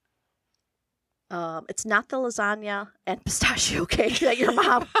 It's not the lasagna and pistachio cake that your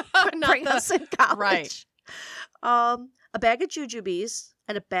mom would bring us in college. Right. A bag of jujubes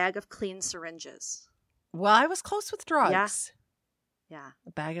and a bag of clean syringes. Well, I was close with drugs. Yeah.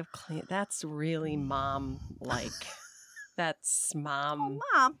 A bag of clean. That's really mom-like. That's mom. Oh,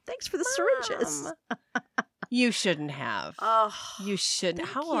 Mom, thanks for the syringes. You shouldn't have. Oh, you shouldn't.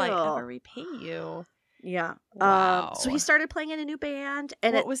 How will I ever repay you? Yeah. Wow. So he started playing in a new band.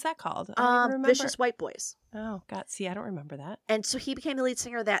 And what was that called? I don't remember. Vicious White Boys. Oh, God. See, I don't remember that. And so he became the lead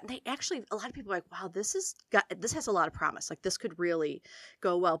singer of that. And they actually, a lot of people are like, wow, this has a lot of promise. Like, this could really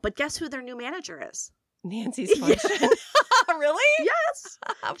go well. But guess who their new manager is? Nancy's Function. Really? Yes.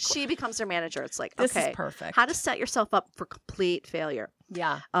 She becomes their manager. It's like, this okay, is perfect. How to set yourself up for complete failure.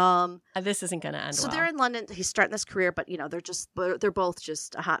 Yeah. This isn't going to end so well. They're in London. He's starting this career, but they're both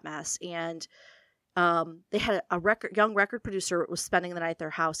just a hot mess. And they had a young record producer was spending the night at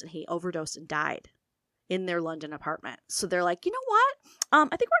their house, and he overdosed and died in their London apartment. So they're like, you know what?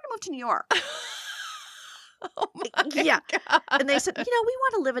 I think we're gonna move to New York. Oh my God. And they said, we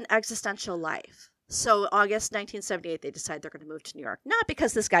want to live an existential life. So August 1978, they decide they're going to move to New York. Not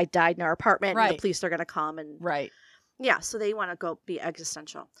because this guy died in our apartment and the police are going to come and yeah. So they want to go be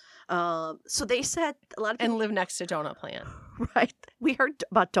existential. So they said a lot of people and live next to Donut Plant. Right. We heard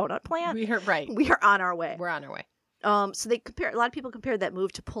about Donut Plant. We heard We are on our way. We're on our way. So a lot of people compared that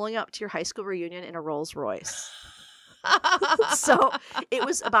move to pulling up to your high school reunion in a Rolls Royce. So it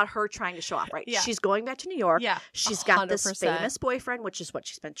was about her trying to show off, right? Yeah. She's going back to New York. Yeah. She's got this 100%. famous boyfriend, which is what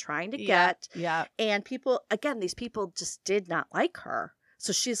she's been trying to Yeah. get. Yeah. And people, again, these people just did not like her.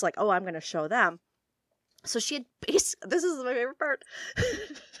 So she's like, oh, I'm going to show them. So she had this is my favorite part.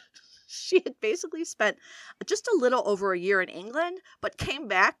 She had basically spent just a little over a year in England, but came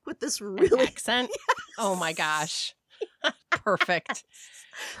back with this really accent. Yes. Oh my gosh. Perfect.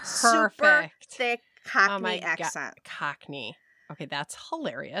 super Perfect. thick Cockney accent. Cockney. Okay, that's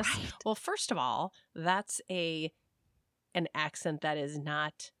hilarious. Right. Well, first of all, that's an accent that is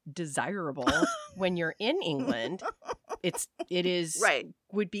not desirable when you're in England. It is Right.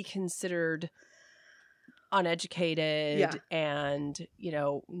 would be considered uneducated and,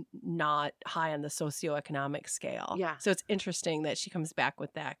 not high on the socioeconomic scale. Yeah. So it's interesting that she comes back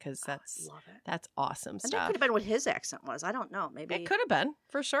with that because I love it. that's awesome And that stuff. could have been what his accent was. I don't know. Maybe It could have been,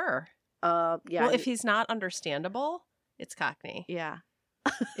 for sure. Yeah. Well, if he's not understandable, it's Cockney. Yeah.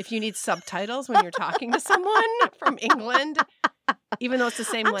 If you need subtitles when you're talking to someone from England, even though it's the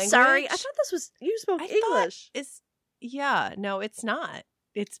same language. Sorry, I thought this was you spoke English. No, it's not.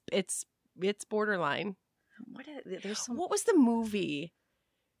 It's borderline. What was the movie?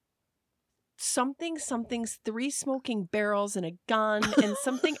 Something's 3 smoking barrels and a gun and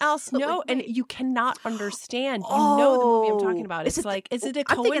something else. No, and you cannot understand. You know the movie I'm talking about. Is it a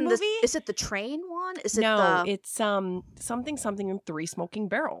Coen movie? Is it the train one? Is it it's something and 3 smoking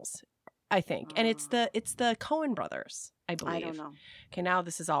barrels, I think. And it's the Coen brothers, I believe. I don't know. Okay, now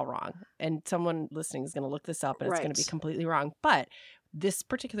this is all wrong. And someone listening is going to look this up and it's going to be Right. completely wrong. But this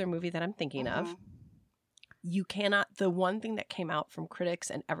particular movie that I'm thinking of, you cannot, the one thing that came out from critics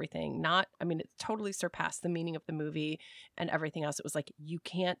and everything, it totally surpassed the meaning of the movie and everything else. It was like,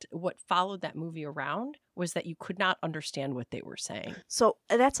 what followed that movie around was that you could not understand what they were saying. So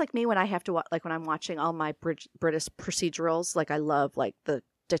that's like me when I have to watch, like when I'm watching all my British procedurals, like I love like the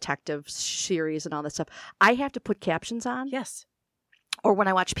detective series and all that stuff. I have to put captions on. Yes. Or when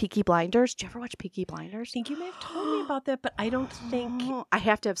I watch Peaky Blinders. Do you ever watch Peaky Blinders? I think you may have told me about that, but I don't think... I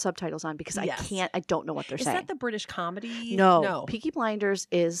have to have subtitles on because Yes. I don't know what they're saying. Is that the British comedy? No. Peaky Blinders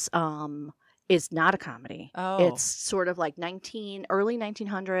is not a comedy. Oh. It's sort of like early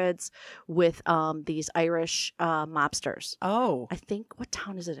 1900s with these Irish mobsters. Oh. I think, what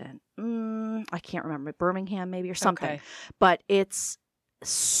town is it in? I can't remember. Birmingham maybe or something. Okay. But it's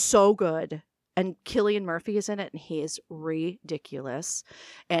so good. And Cillian Murphy is in it, and he is ridiculous.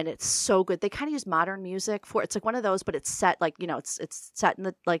 And it's so good. They kind of use modern music for it's like one of those, but it's set like, it's set in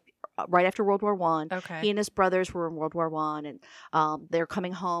the right after World War I. Okay. He and his brothers were in World War I, and they're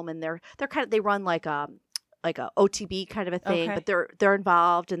coming home, and they run like a OTB kind of a thing, Okay. but they're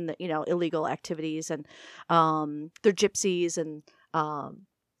involved in the illegal activities, and they're gypsies, and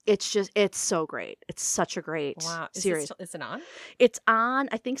it's so great. It's such a great series. Is it on? It's on.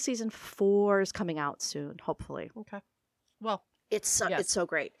 I think season 4 is coming out soon. Hopefully. Okay. Well, it's yes. so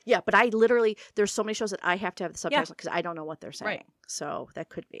great. Yeah, but I literally there's so many shows that I have to have the subtitles because I don't know what they're saying. Right. So that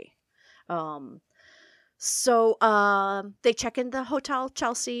could be. They check in the Hotel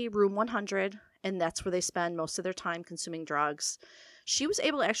Chelsea, room 100, and that's where they spend most of their time consuming drugs. She was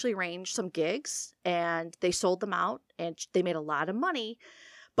able to actually arrange some gigs, and they sold them out, and they made a lot of money.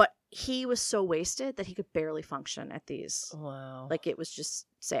 But he was so wasted that he could barely function at these. Wow. Like, it was just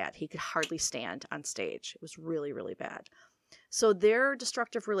sad. He could hardly stand on stage. It was really, really bad. So their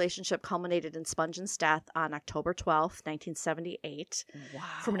destructive relationship culminated in Spungen death on October 12th, 1978,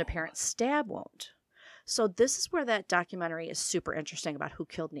 from an apparent stab wound. So this is where that documentary is super interesting about who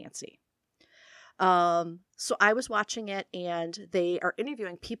killed Nancy. So I was watching it, and they are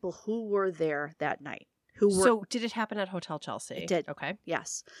interviewing people who were there that night. So did it happen at Hotel Chelsea? It did. Okay.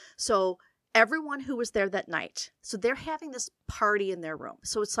 Yes. So everyone who was there that night, so they're having this party in their room.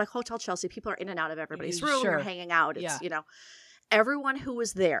 So it's like Hotel Chelsea. People are in and out of everybody's room. Sure. They're hanging out. It's, everyone who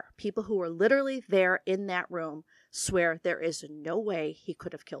was there, people who were literally there in that room, swear there is no way he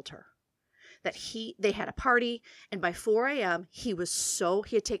could have killed her. That they had a party, and by 4 a.m. he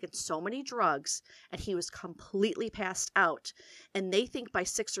had taken so many drugs, and he was completely passed out. And they think by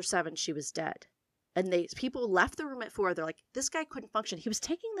 6 or 7 she was dead. And people left the room at 4. They're like, this guy couldn't function. He was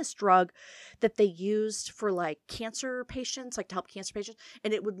taking this drug that they used for like cancer patients, like to help cancer patients,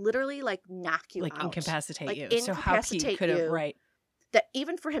 and it would literally like knock you out, incapacitate you. Incapacitate so how he could have right. That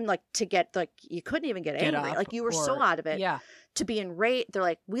even for him, like to get you couldn't even get angry, up, like you were so out of it. Yeah. To be enraged, they're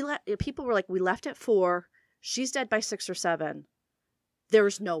like, people were like, we left at 4. She's dead by 6 or 7.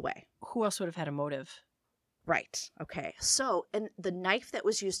 There's no way. Who else would have had a motive? Right. Okay. So, and the knife that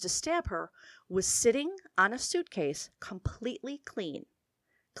was used to stab her was sitting on a suitcase, completely clean.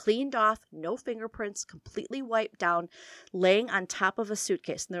 cleaned off, no fingerprints, completely wiped down, laying on top of a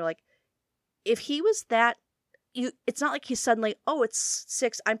suitcase. And they're like, if he was that, it's not like he's suddenly, oh, it's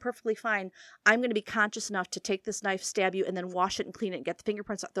 6, I'm perfectly fine. I'm going to be conscious enough to take this knife, stab you, and then wash it and clean it and get the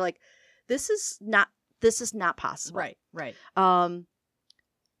fingerprints off. They're like, this is not possible. Right.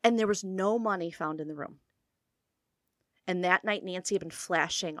 And there was no money found in the room. And that night, Nancy had been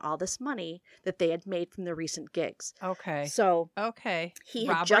flashing all this money that they had made from the recent gigs. Okay. So he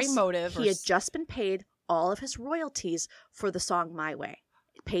had just been paid all of his royalties for the song My Way,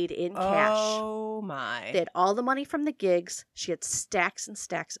 paid in cash. Oh my! They had all the money from the gigs. She had stacks and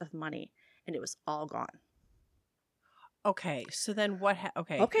stacks of money, and it was all gone. Okay, so then what?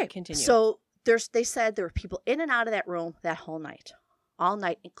 Okay, continue. So they said there were people in and out of that room that whole night, all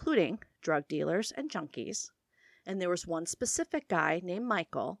night, including drug dealers and junkies. And there was one specific guy named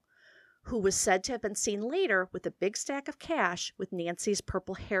Michael who was said to have been seen later with a big stack of cash with Nancy's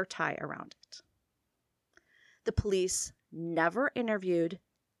purple hair tie around it. The police never interviewed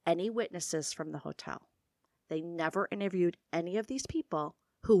any witnesses from the hotel. They never interviewed any of these people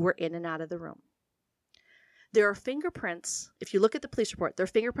who were in and out of the room. There are fingerprints, if you look at the police report, there are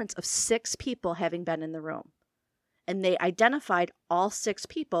fingerprints of 6 people having been in the room. And they identified all 6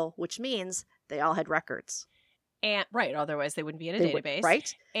 people, which means they all had records. And otherwise they wouldn't be in a database.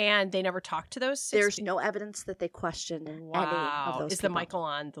 Right. And they never talked to those 6 There's no evidence that they questioned any of those Is people. the Michael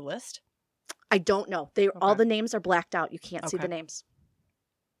on the list? I don't know. All the names are blacked out. You can't see the names.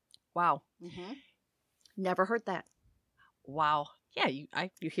 Wow. Mm-hmm. Never heard that. Wow. Yeah, you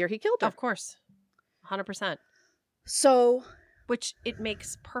hear he killed her. Of course. 100%. So, which it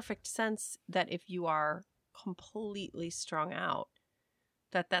makes perfect sense that if you are completely strung out,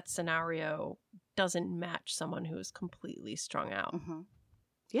 that scenario doesn't match someone who is completely strung out. Mm-hmm.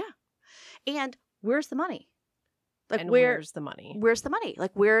 Yeah. And where's the money? Like, where's the money? Where's the money?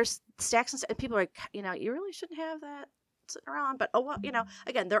 Like, where's stacks and people are like, you really shouldn't have that sitting around. But,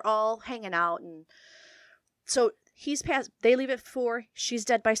 again, they're all hanging out. And so he's passed. They leave at 4. She's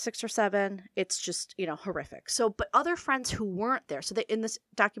dead by 6 or 7. It's just, horrific. So, but other friends who weren't there. So in this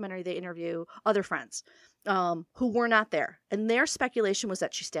documentary, they interview other friends who were not there. And their speculation was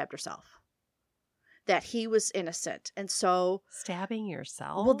that she stabbed herself. That he was innocent. And so... Stabbing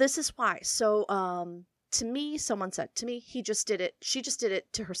yourself? Well, this is why. So, to me, someone said to me, she just did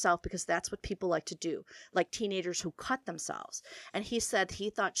it to herself because that's what people like to do. Like teenagers who cut themselves. And he said he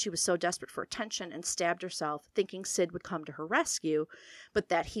thought she was so desperate for attention and stabbed herself, thinking Sid would come to her rescue, but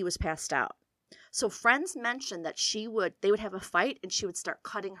that he was passed out. So friends mentioned that they would have a fight and she would start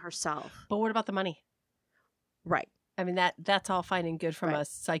cutting herself. But what about the money? Right. I mean, that's all fine and good from a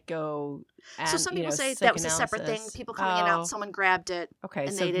psycho. And, so some people say that was a separate thing. People coming in and out, someone grabbed it. Okay,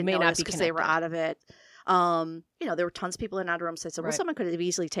 and so they didn't may notice not be because they were out of it. There were tons of people in and out of rooms. So I said, well, someone could have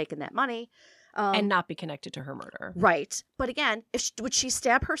easily taken that money. And not be connected to her murder. Right. But again, would she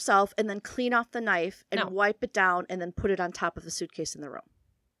stab herself and then clean off the knife and wipe it down and then put it on top of the suitcase in the room?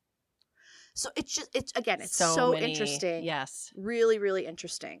 So it's so interesting. Yes. Really, really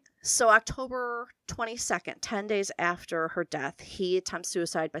interesting. So October 22nd, 10 days after her death, he attempts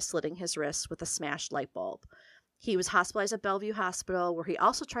suicide by slitting his wrists with a smashed light bulb. He was hospitalized at Bellevue Hospital, where he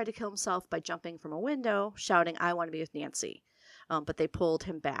also tried to kill himself by jumping from a window, shouting, "I want to be with Nancy." But they pulled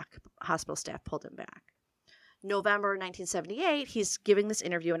him back. Hospital staff pulled him back. November 1978, he's giving this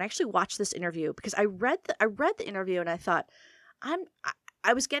interview, and I actually watched this interview because I read the interview and I thought,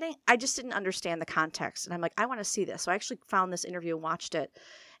 I just didn't understand the context. And I'm like, I want to see this. So I actually found this interview and watched it.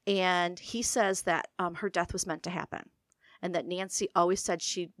 And he says that her death was meant to happen. And that Nancy always said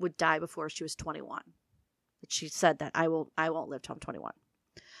she would die before she was 21. That she said that I won't live till I'm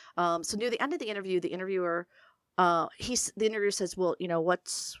 21. So near the end of the interview, the interviewer, the interviewer says, well,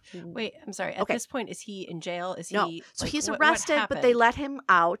 Wait, I'm sorry. At this point, is he in jail? Is he? No. So he's arrested, but they let him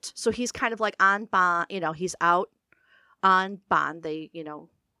out. So he's kind of like on bond, he's out on bond. They, or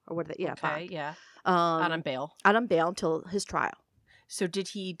what are they? Yeah. Okay. Bond. Yeah. Out on bail. Out on bail until his trial. So did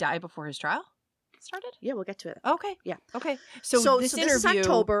he die before his trial started? Yeah, we'll get to it. Okay. Yeah. Okay. So this interview... is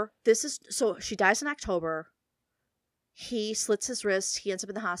October. So she dies in October. He slits his wrist. He ends up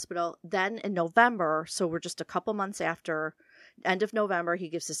in the hospital. Then in November, so we're just a couple months after, end of November, he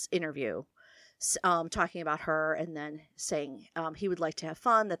gives this interview talking about her and then saying he would like to have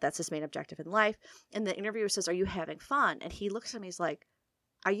fun, that's his main objective in life. And the interviewer says, "Are you having fun?" And he looks at him, he's like,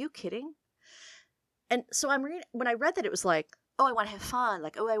 "Are you kidding?" And so when I read that, it was like, oh, I want to have fun.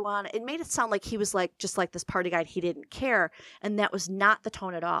 Like, oh, it made it sound like he was like, just like this party guy and he didn't care. And that was not the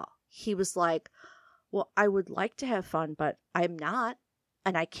tone at all. He was like, well, I would like to have fun, but I'm not.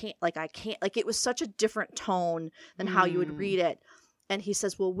 And I can't, like, it was such a different tone than how you would read it. And he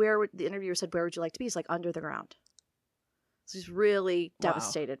says, well, the interviewer said, where would you like to be? He's like, under the ground. So he's really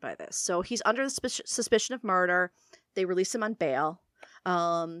devastated by this. So he's under the suspicion of murder. They release him on bail.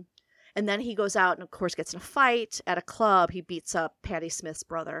 And then he goes out and, of course, gets in a fight at a club. He beats up Patti Smith's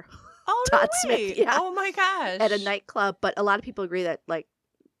brother. Oh, Todd no way. Smith. Yeah. Oh, my gosh. At a nightclub. But a lot of people agree that, like,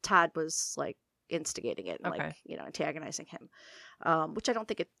 Todd was, like, instigating it and, like, you know, antagonizing him. Which I don't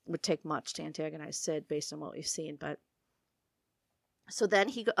think it would take much to antagonize Sid based on what we've seen. But so then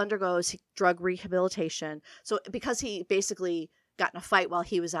he undergoes drug rehabilitation. So because he basically got in a fight while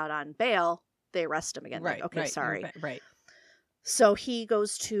he was out on bail, they arrest him again. Right. Like, okay, sorry. Right. So he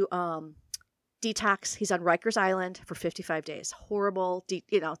goes to detox. He's on Rikers Island for 55 days. Horrible,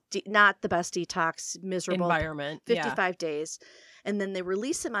 not the best detox, miserable environment. 55 days. And then they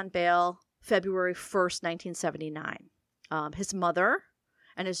release him on bail February 1st, 1979. His mother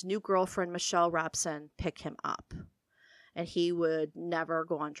and his new girlfriend, Michelle Robson, pick him up. And he would never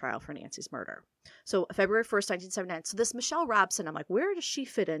go on trial for Nancy's murder. So February 1st, 1979. So this Michelle Robson, I'm like, where does she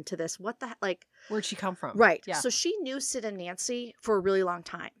fit into this? What the heck? Like, where'd she come from? Right. Yeah. So she knew Sid and Nancy for a really long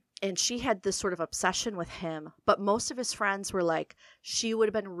time. And she had this sort of obsession with him. But most of his friends were like, she would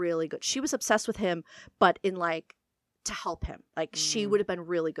have been really good. She was obsessed with him, but in like, to help him. Like, she would have been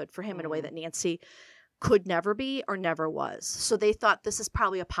really good for him in a way that Nancy could never be or never was. So they thought this is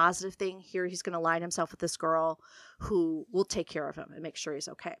probably a positive thing here. He's going to align himself with this girl who will take care of him and make sure he's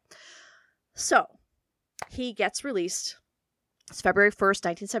okay. So he gets released. It's February 1st,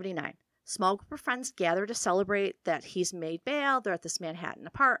 1979. Small group of friends gather to celebrate that he's made bail. They're at this Manhattan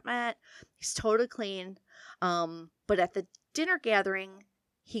apartment. He's totally clean. But at the dinner gathering,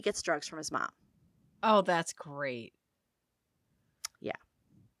 he gets drugs from his mom. Oh, that's great. Yeah.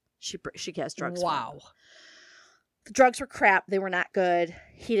 She has drugs. Wow. The drugs were crap. They were not good.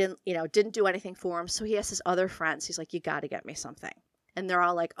 He didn't do anything for him. So he has his other friends. He's like, you got to get me something. And they're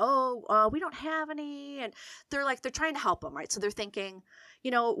all like, we don't have any. And they're trying to help him, right? So they're thinking,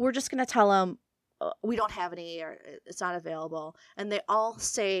 we're just going to tell him we don't have any or it's not available. And they all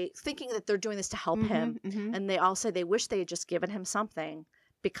say, thinking that they're doing this to help him. Mm-hmm. And they all say they wish they had just given him something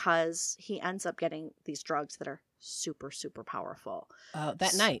because he ends up getting these drugs that are super, super powerful.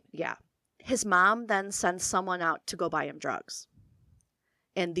 That night. Yeah. His mom then sends someone out to go buy him drugs.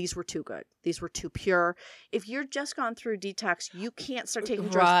 And these were too good. These were too pure. If you're just gone through detax, you can't start taking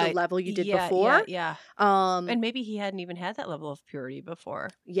drugs to the level you did before. Yeah. And maybe he hadn't even had that level of purity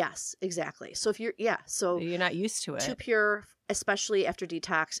before. Yes, exactly. So if you're not used to it. Too pure, especially after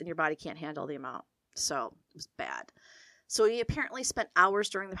detox, and your body can't handle the amount. So it was bad. So he apparently spent hours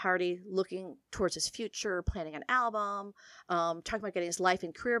during the party looking towards his future, planning an album, talking about getting his life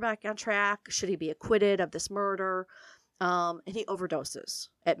and career back on track. Should he be acquitted of this murder? And he overdoses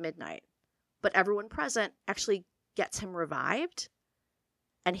at midnight. But everyone present actually gets him revived.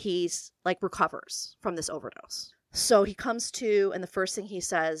 And he's recovers from this overdose. So he comes to, and the first thing he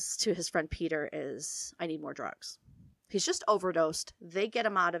says to his friend Peter is, I need more drugs. He's just overdosed. They get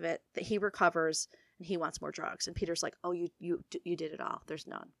him out of it. That he recovers. And he wants more drugs. And Peter's like, oh, you did it all. There's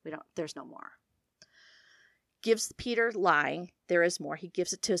none. There's no more. Gives Peter, lying, there is more. He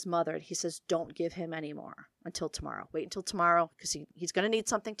gives it to his mother. And he says, don't give him any more until tomorrow. Wait until tomorrow because he's going to need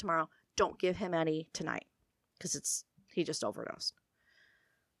something tomorrow. Don't give him any tonight because he just overdosed.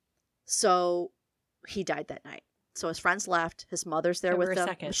 So he died that night. So his friends left. His mother's there with him.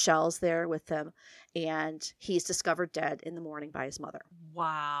 Michelle's there with him. And he's discovered dead in the morning by his mother.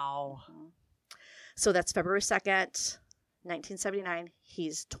 Wow. Mm-hmm. So that's February 2nd, 1979.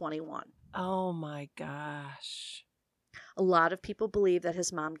 He's 21. Oh my gosh. A lot of people believe that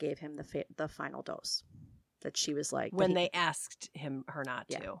his mom gave him the final dose. That she was like... When they asked her not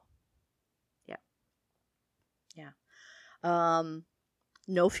to. Yeah.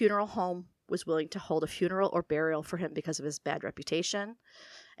 No funeral home was willing to hold a funeral or burial for him because of his bad reputation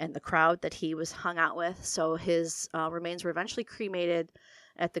and the crowd that he was hung out with. So his remains were eventually cremated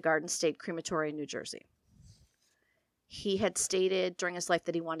at the Garden State Crematory in New Jersey. He had stated during his life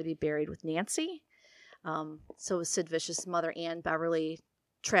that he wanted to be buried with Nancy. So Sid Vicious' mother, Ann Beverly,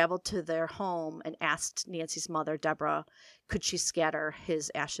 traveled to their home and asked Nancy's mother, Deborah, could she scatter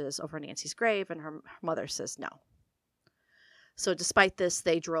his ashes over Nancy's grave? And her mother says no. So despite this,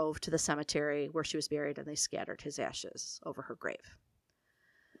 they drove to the cemetery where she was buried and they scattered his ashes over her grave.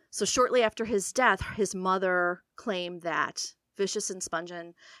 So shortly after his death, his mother claimed that Vicious and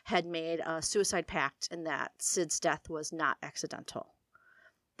Spungen had made a suicide pact and that Sid's death was not accidental.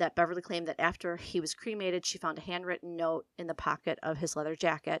 That Beverly claimed that after he was cremated, she found a handwritten note in the pocket of his leather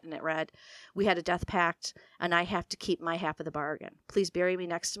jacket, and it read, we had a death pact, and I have to keep my half of the bargain. Please bury me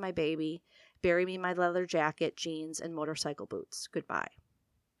next to my baby. Bury me in my leather jacket, jeans, and motorcycle boots. Goodbye.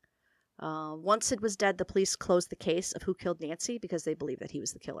 Once Sid was dead, the police closed the case of who killed Nancy because they believed that he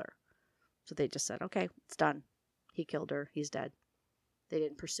was the killer. So they just said, okay, it's done. He killed her. He's dead. They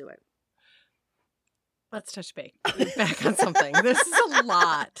didn't pursue it. Let's touch back on something. This is a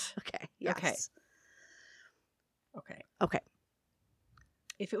lot. Okay. Yes. Okay.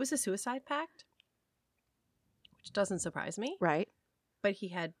 If it was a suicide pact, which doesn't surprise me. Right. But he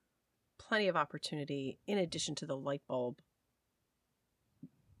had plenty of opportunity, in addition to the light bulb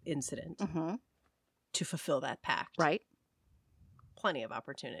incident, to fulfill that pact. Right. Plenty of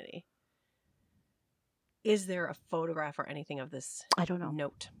opportunity. Is there a photograph or anything of this? I don't know.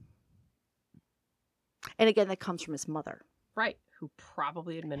 Note. And again, that comes from his mother. Right. Who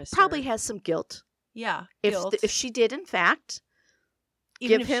probably administered. Probably has some guilt. Yeah. If she did, in fact,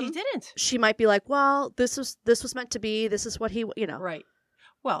 even give if him, she didn't, she might be like, well, this was meant to be. This is what he, Right.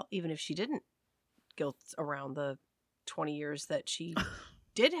 Well, even if she didn't guilt around the 20 years that she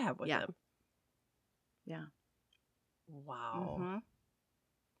did have with him. Yeah. Wow. Mm-hmm.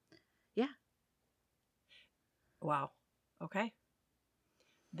 Yeah. Wow. Okay.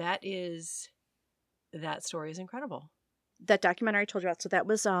 That story is incredible. That documentary I told you about. So that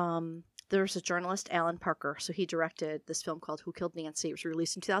was, there was a journalist, Alan Parker. So he directed this film called Who Killed Nancy. It was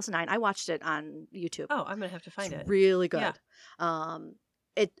released in 2009. I watched it on YouTube. Oh, I'm going to have to find it. Really good. Yeah.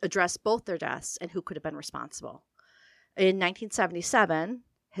 It addressed both their deaths and who could have been responsible. In 1977,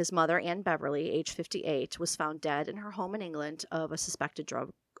 his mother, Anne Beverly, age 58, was found dead in her home in England of a suspected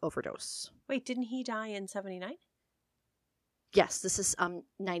drug overdose. Wait, didn't he die in 79? Yes, this is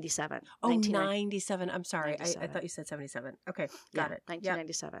 97. Oh, 97. I'm sorry. 97. I thought you said 77. Okay, got it.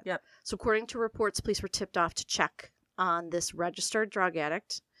 1997. Yep. So according to reports, police were tipped off to check on this registered drug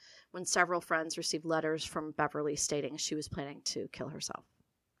addict when several friends received letters from Beverly stating she was planning to kill herself.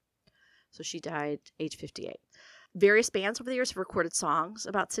 So she died age 58. Various bands over the years have recorded songs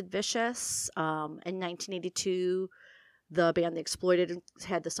about Sid Vicious. In 1982, the band The Exploited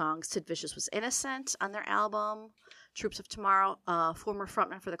had the song Sid Vicious Was Innocent on their album. Troops of Tomorrow, former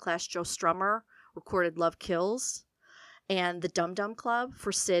frontman for The Clash, Joe Strummer, recorded Love Kills. And the Dum Dum Club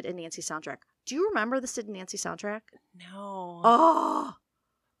for Sid and Nancy soundtrack. Do you remember the Sid and Nancy soundtrack? No. Oh!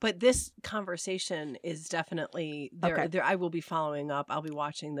 But this conversation is definitely there. Okay. I will be following up. I'll be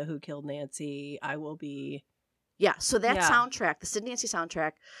watching the Who Killed Nancy. I will be. Yeah. So that soundtrack, the Sid and Nancy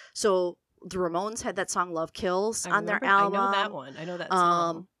soundtrack. So the Ramones had that song "Love Kills" on their album. I know that one. I know that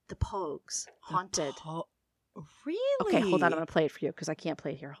song. The Pogues, "Haunted." Really? Okay, hold on. I'm going to play it for you because I can't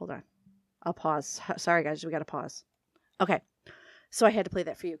play it here. Hold on. I'll pause. Sorry, guys. We got to pause. Okay. So I had to play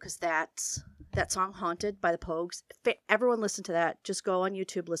that for you because that song "Haunted" by the Pogues. Everyone listen to that. Just go on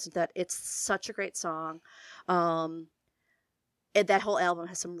YouTube, listen to that. It's such a great song. And that whole album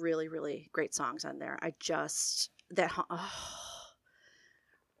has some really, really great songs on there. I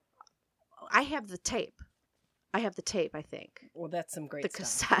have the tape. I think. Well, that's some great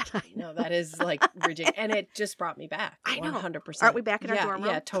stuff. Cassette. No, that is like ridiculous. And it just brought me back. I know. 100%. Aren't we back in our dorm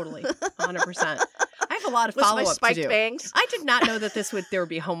room? Yeah, totally. 100%. I have a lot of follow-up to do. Bangs? I did not know that there would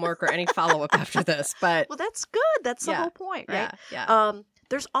be homework or any follow-up after this, but... Well, that's good. That's the whole point, right? Yeah.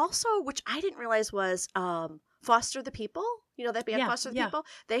 There's also, which I didn't realize was Foster the People. You know that band, Foster the People?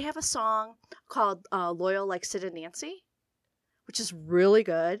 They have a song called Loyal Like Sid and Nancy, which is really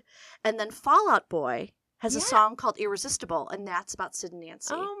good. And then Fall Out Boy has a song called Irresistible, and that's about Sid and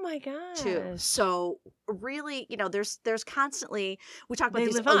Nancy. Oh my gosh. Too. So really, there's constantly, we talk about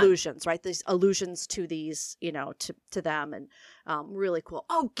these allusions, right? These allusions to these, to them, and really cool.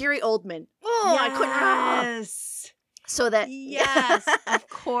 Oh, Gary Oldman. Oh, yes. I couldn't. Yes. So that yes, of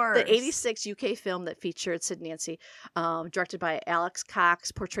course. The 86 UK film that featured Sid and Nancy, directed by Alex Cox,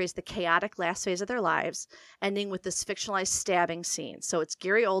 portrays the chaotic last phase of their lives, ending with this fictionalized stabbing scene. So it's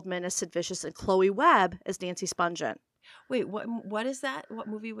Gary Oldman as Sid Vicious and Chloe Webb as Nancy Spungen. Wait, what is that? What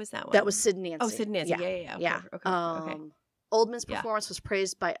movie was that one? That was Sid and Nancy. Oh, Sid and Nancy. Yeah. Okay. Oldman's performance was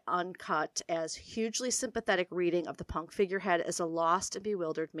praised by Uncut as hugely sympathetic reading of the punk figurehead as a lost and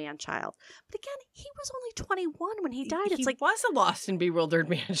bewildered man-child. But again, he was only 21 when he died. He was a lost and bewildered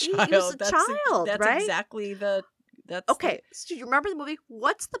man-child. He was a child, that's right? Exactly that's okay. So do you remember the movie?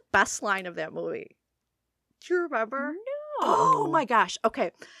 What's the best line of that movie? Do you remember? No. Oh my gosh.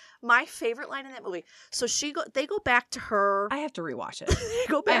 Okay. My favorite line in that movie. So they go back to her. I have to rewatch it. They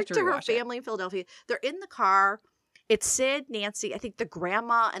go back to her family in Philadelphia. They're in the car. It's Sid, Nancy, I think the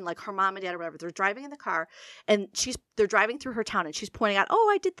grandma and like her mom and dad or whatever. They're driving in the car and they're driving through her town and she's pointing out, oh,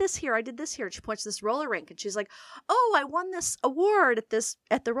 I did this here. And she points to this roller rink and she's like, oh, I won this award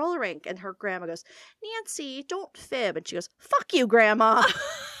at the roller rink. And her grandma goes, Nancy, don't fib. And she goes, fuck you, grandma.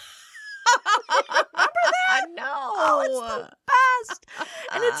 Remember that? No. Oh, it's the best.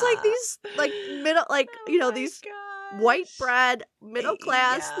 And it's like these like middle these white bread, middle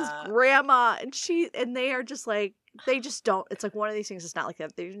class, this grandma, and they are just like, they just don't, it's like one of these things. It's not like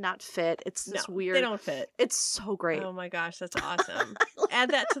that. They do not fit. It's this weird. They don't fit. It's so great. Oh my gosh, that's awesome.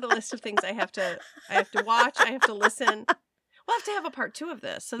 Add that to the list of things I have to watch. I have to listen. We'll have to have a part 2 of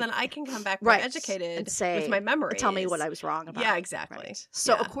this, so then I can come back more educated and say, with my memories. Tell me what I was wrong about. Yeah, exactly. Right.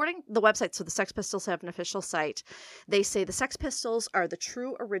 So according to the website, so the Sex Pistols have an official site. They say the Sex Pistols are the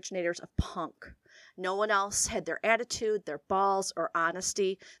true originators of punk. No one else had their attitude, their balls, or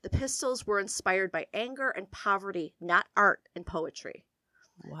honesty. The Pistols were inspired by anger and poverty, not art and poetry.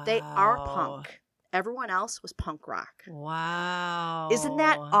 Wow. They are punk. Everyone else was punk rock. Wow. Isn't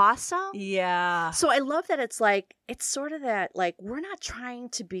that awesome? Yeah. So I love that it's sort of that, like, we're not trying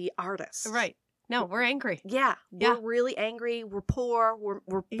to be artists. Right. No, we're angry. Yeah. We're really angry. We're poor. We're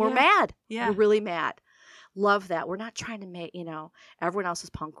mad. Yeah. We're really mad. Love that. We're not trying to make, everyone else is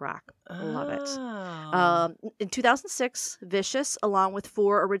punk rock. Love it. In 2006, Vicious, along with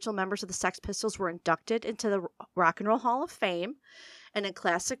 4 original members of the Sex Pistols, were inducted into the Rock and Roll Hall of Fame. And in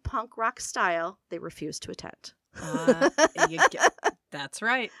classic punk rock style, they refused to attend. That's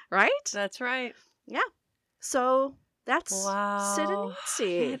right. Right? That's right. Yeah. So that's Sid and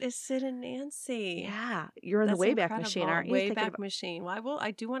Nancy. It is Sid and Nancy. Yeah. You're in the Wayback Machine, aren't you? Wayback Machine. Well,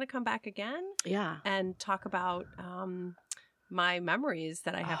 I do want to come back again. Yeah. And talk about my memories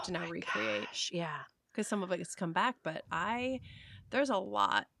that I have to now recreate. Gosh. Yeah. Because some of it's come back, but there's a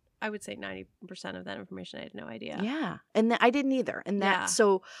lot. I would say 90% of that information I had no idea. Yeah. And I didn't either. And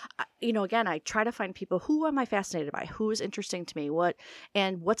so, again, I try to find people, who am I fascinated by? Who is interesting to me?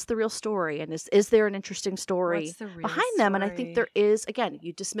 What's the real story? And is there an interesting story behind them? And I think there is. Again,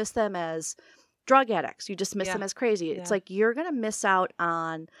 you dismiss them as drug addicts. You dismiss them as crazy. It's like, you're going to miss out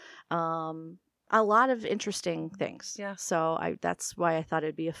on a lot of interesting things. Yeah. So that's why I thought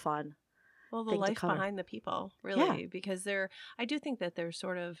it'd be a fun. Well, the life behind the people, really, because I do think that they're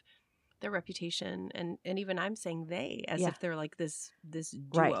sort of their reputation, and even I'm saying they, as if they're like this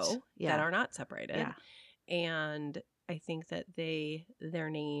duo that are not separated. Yeah. And I think that their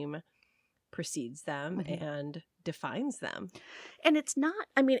name precedes them and defines them. And it's not,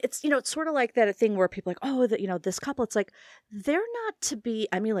 it's, it's sort of like that thing where people are like, oh, this couple, it's like, they're not to be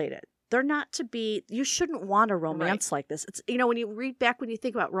emulated. They're not to be, you shouldn't want a romance like this. It's, when you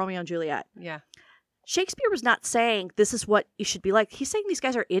think about Romeo and Juliet. Yeah. Shakespeare was not saying this is what you should be like. He's saying these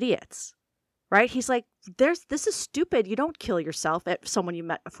guys are idiots, right? He's like, this is stupid. You don't kill yourself at someone you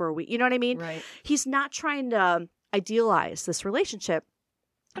met for a week. You know what I mean? Right. He's not trying to idealize this relationship.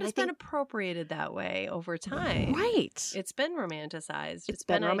 But it's been appropriated that way over time. Right. It's been romanticized. It's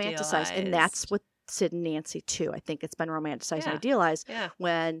been romanticized. Idealized. And that's with Sid and Nancy too. I think it's been romanticized and idealized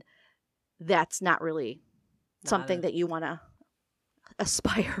when that's not really something that you want to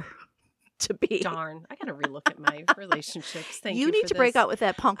aspire to be. Darn. I got to relook at my relationships. Thank you. You need to break out with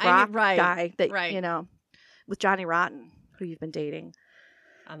that punk rock guy that, with Johnny Rotten, who you've been dating.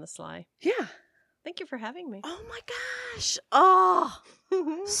 On the sly. Yeah. Thank you for having me. Oh my gosh. Oh,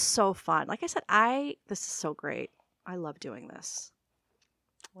 so fun. Like I said, this is so great. I love doing this.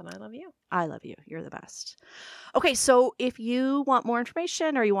 Well, I love you. I love you. You're the best. Okay, so if you want more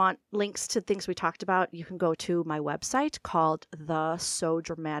information or you want links to things we talked about, you can go to my website called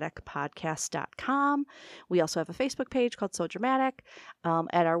thesodramaticpodcast.com. We also have a Facebook page called So Dramatic.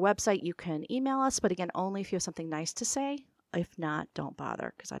 At our website, you can email us, but again, only if you have something nice to say. If not, don't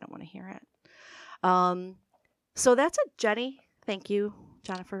bother because I don't want to hear it. So that's it, Jenny. Thank you,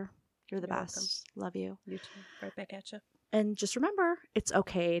 Jennifer. You're the best. Welcome. Love you. You too. Right back at you. And just remember, it's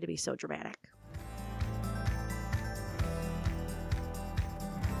okay to be so dramatic.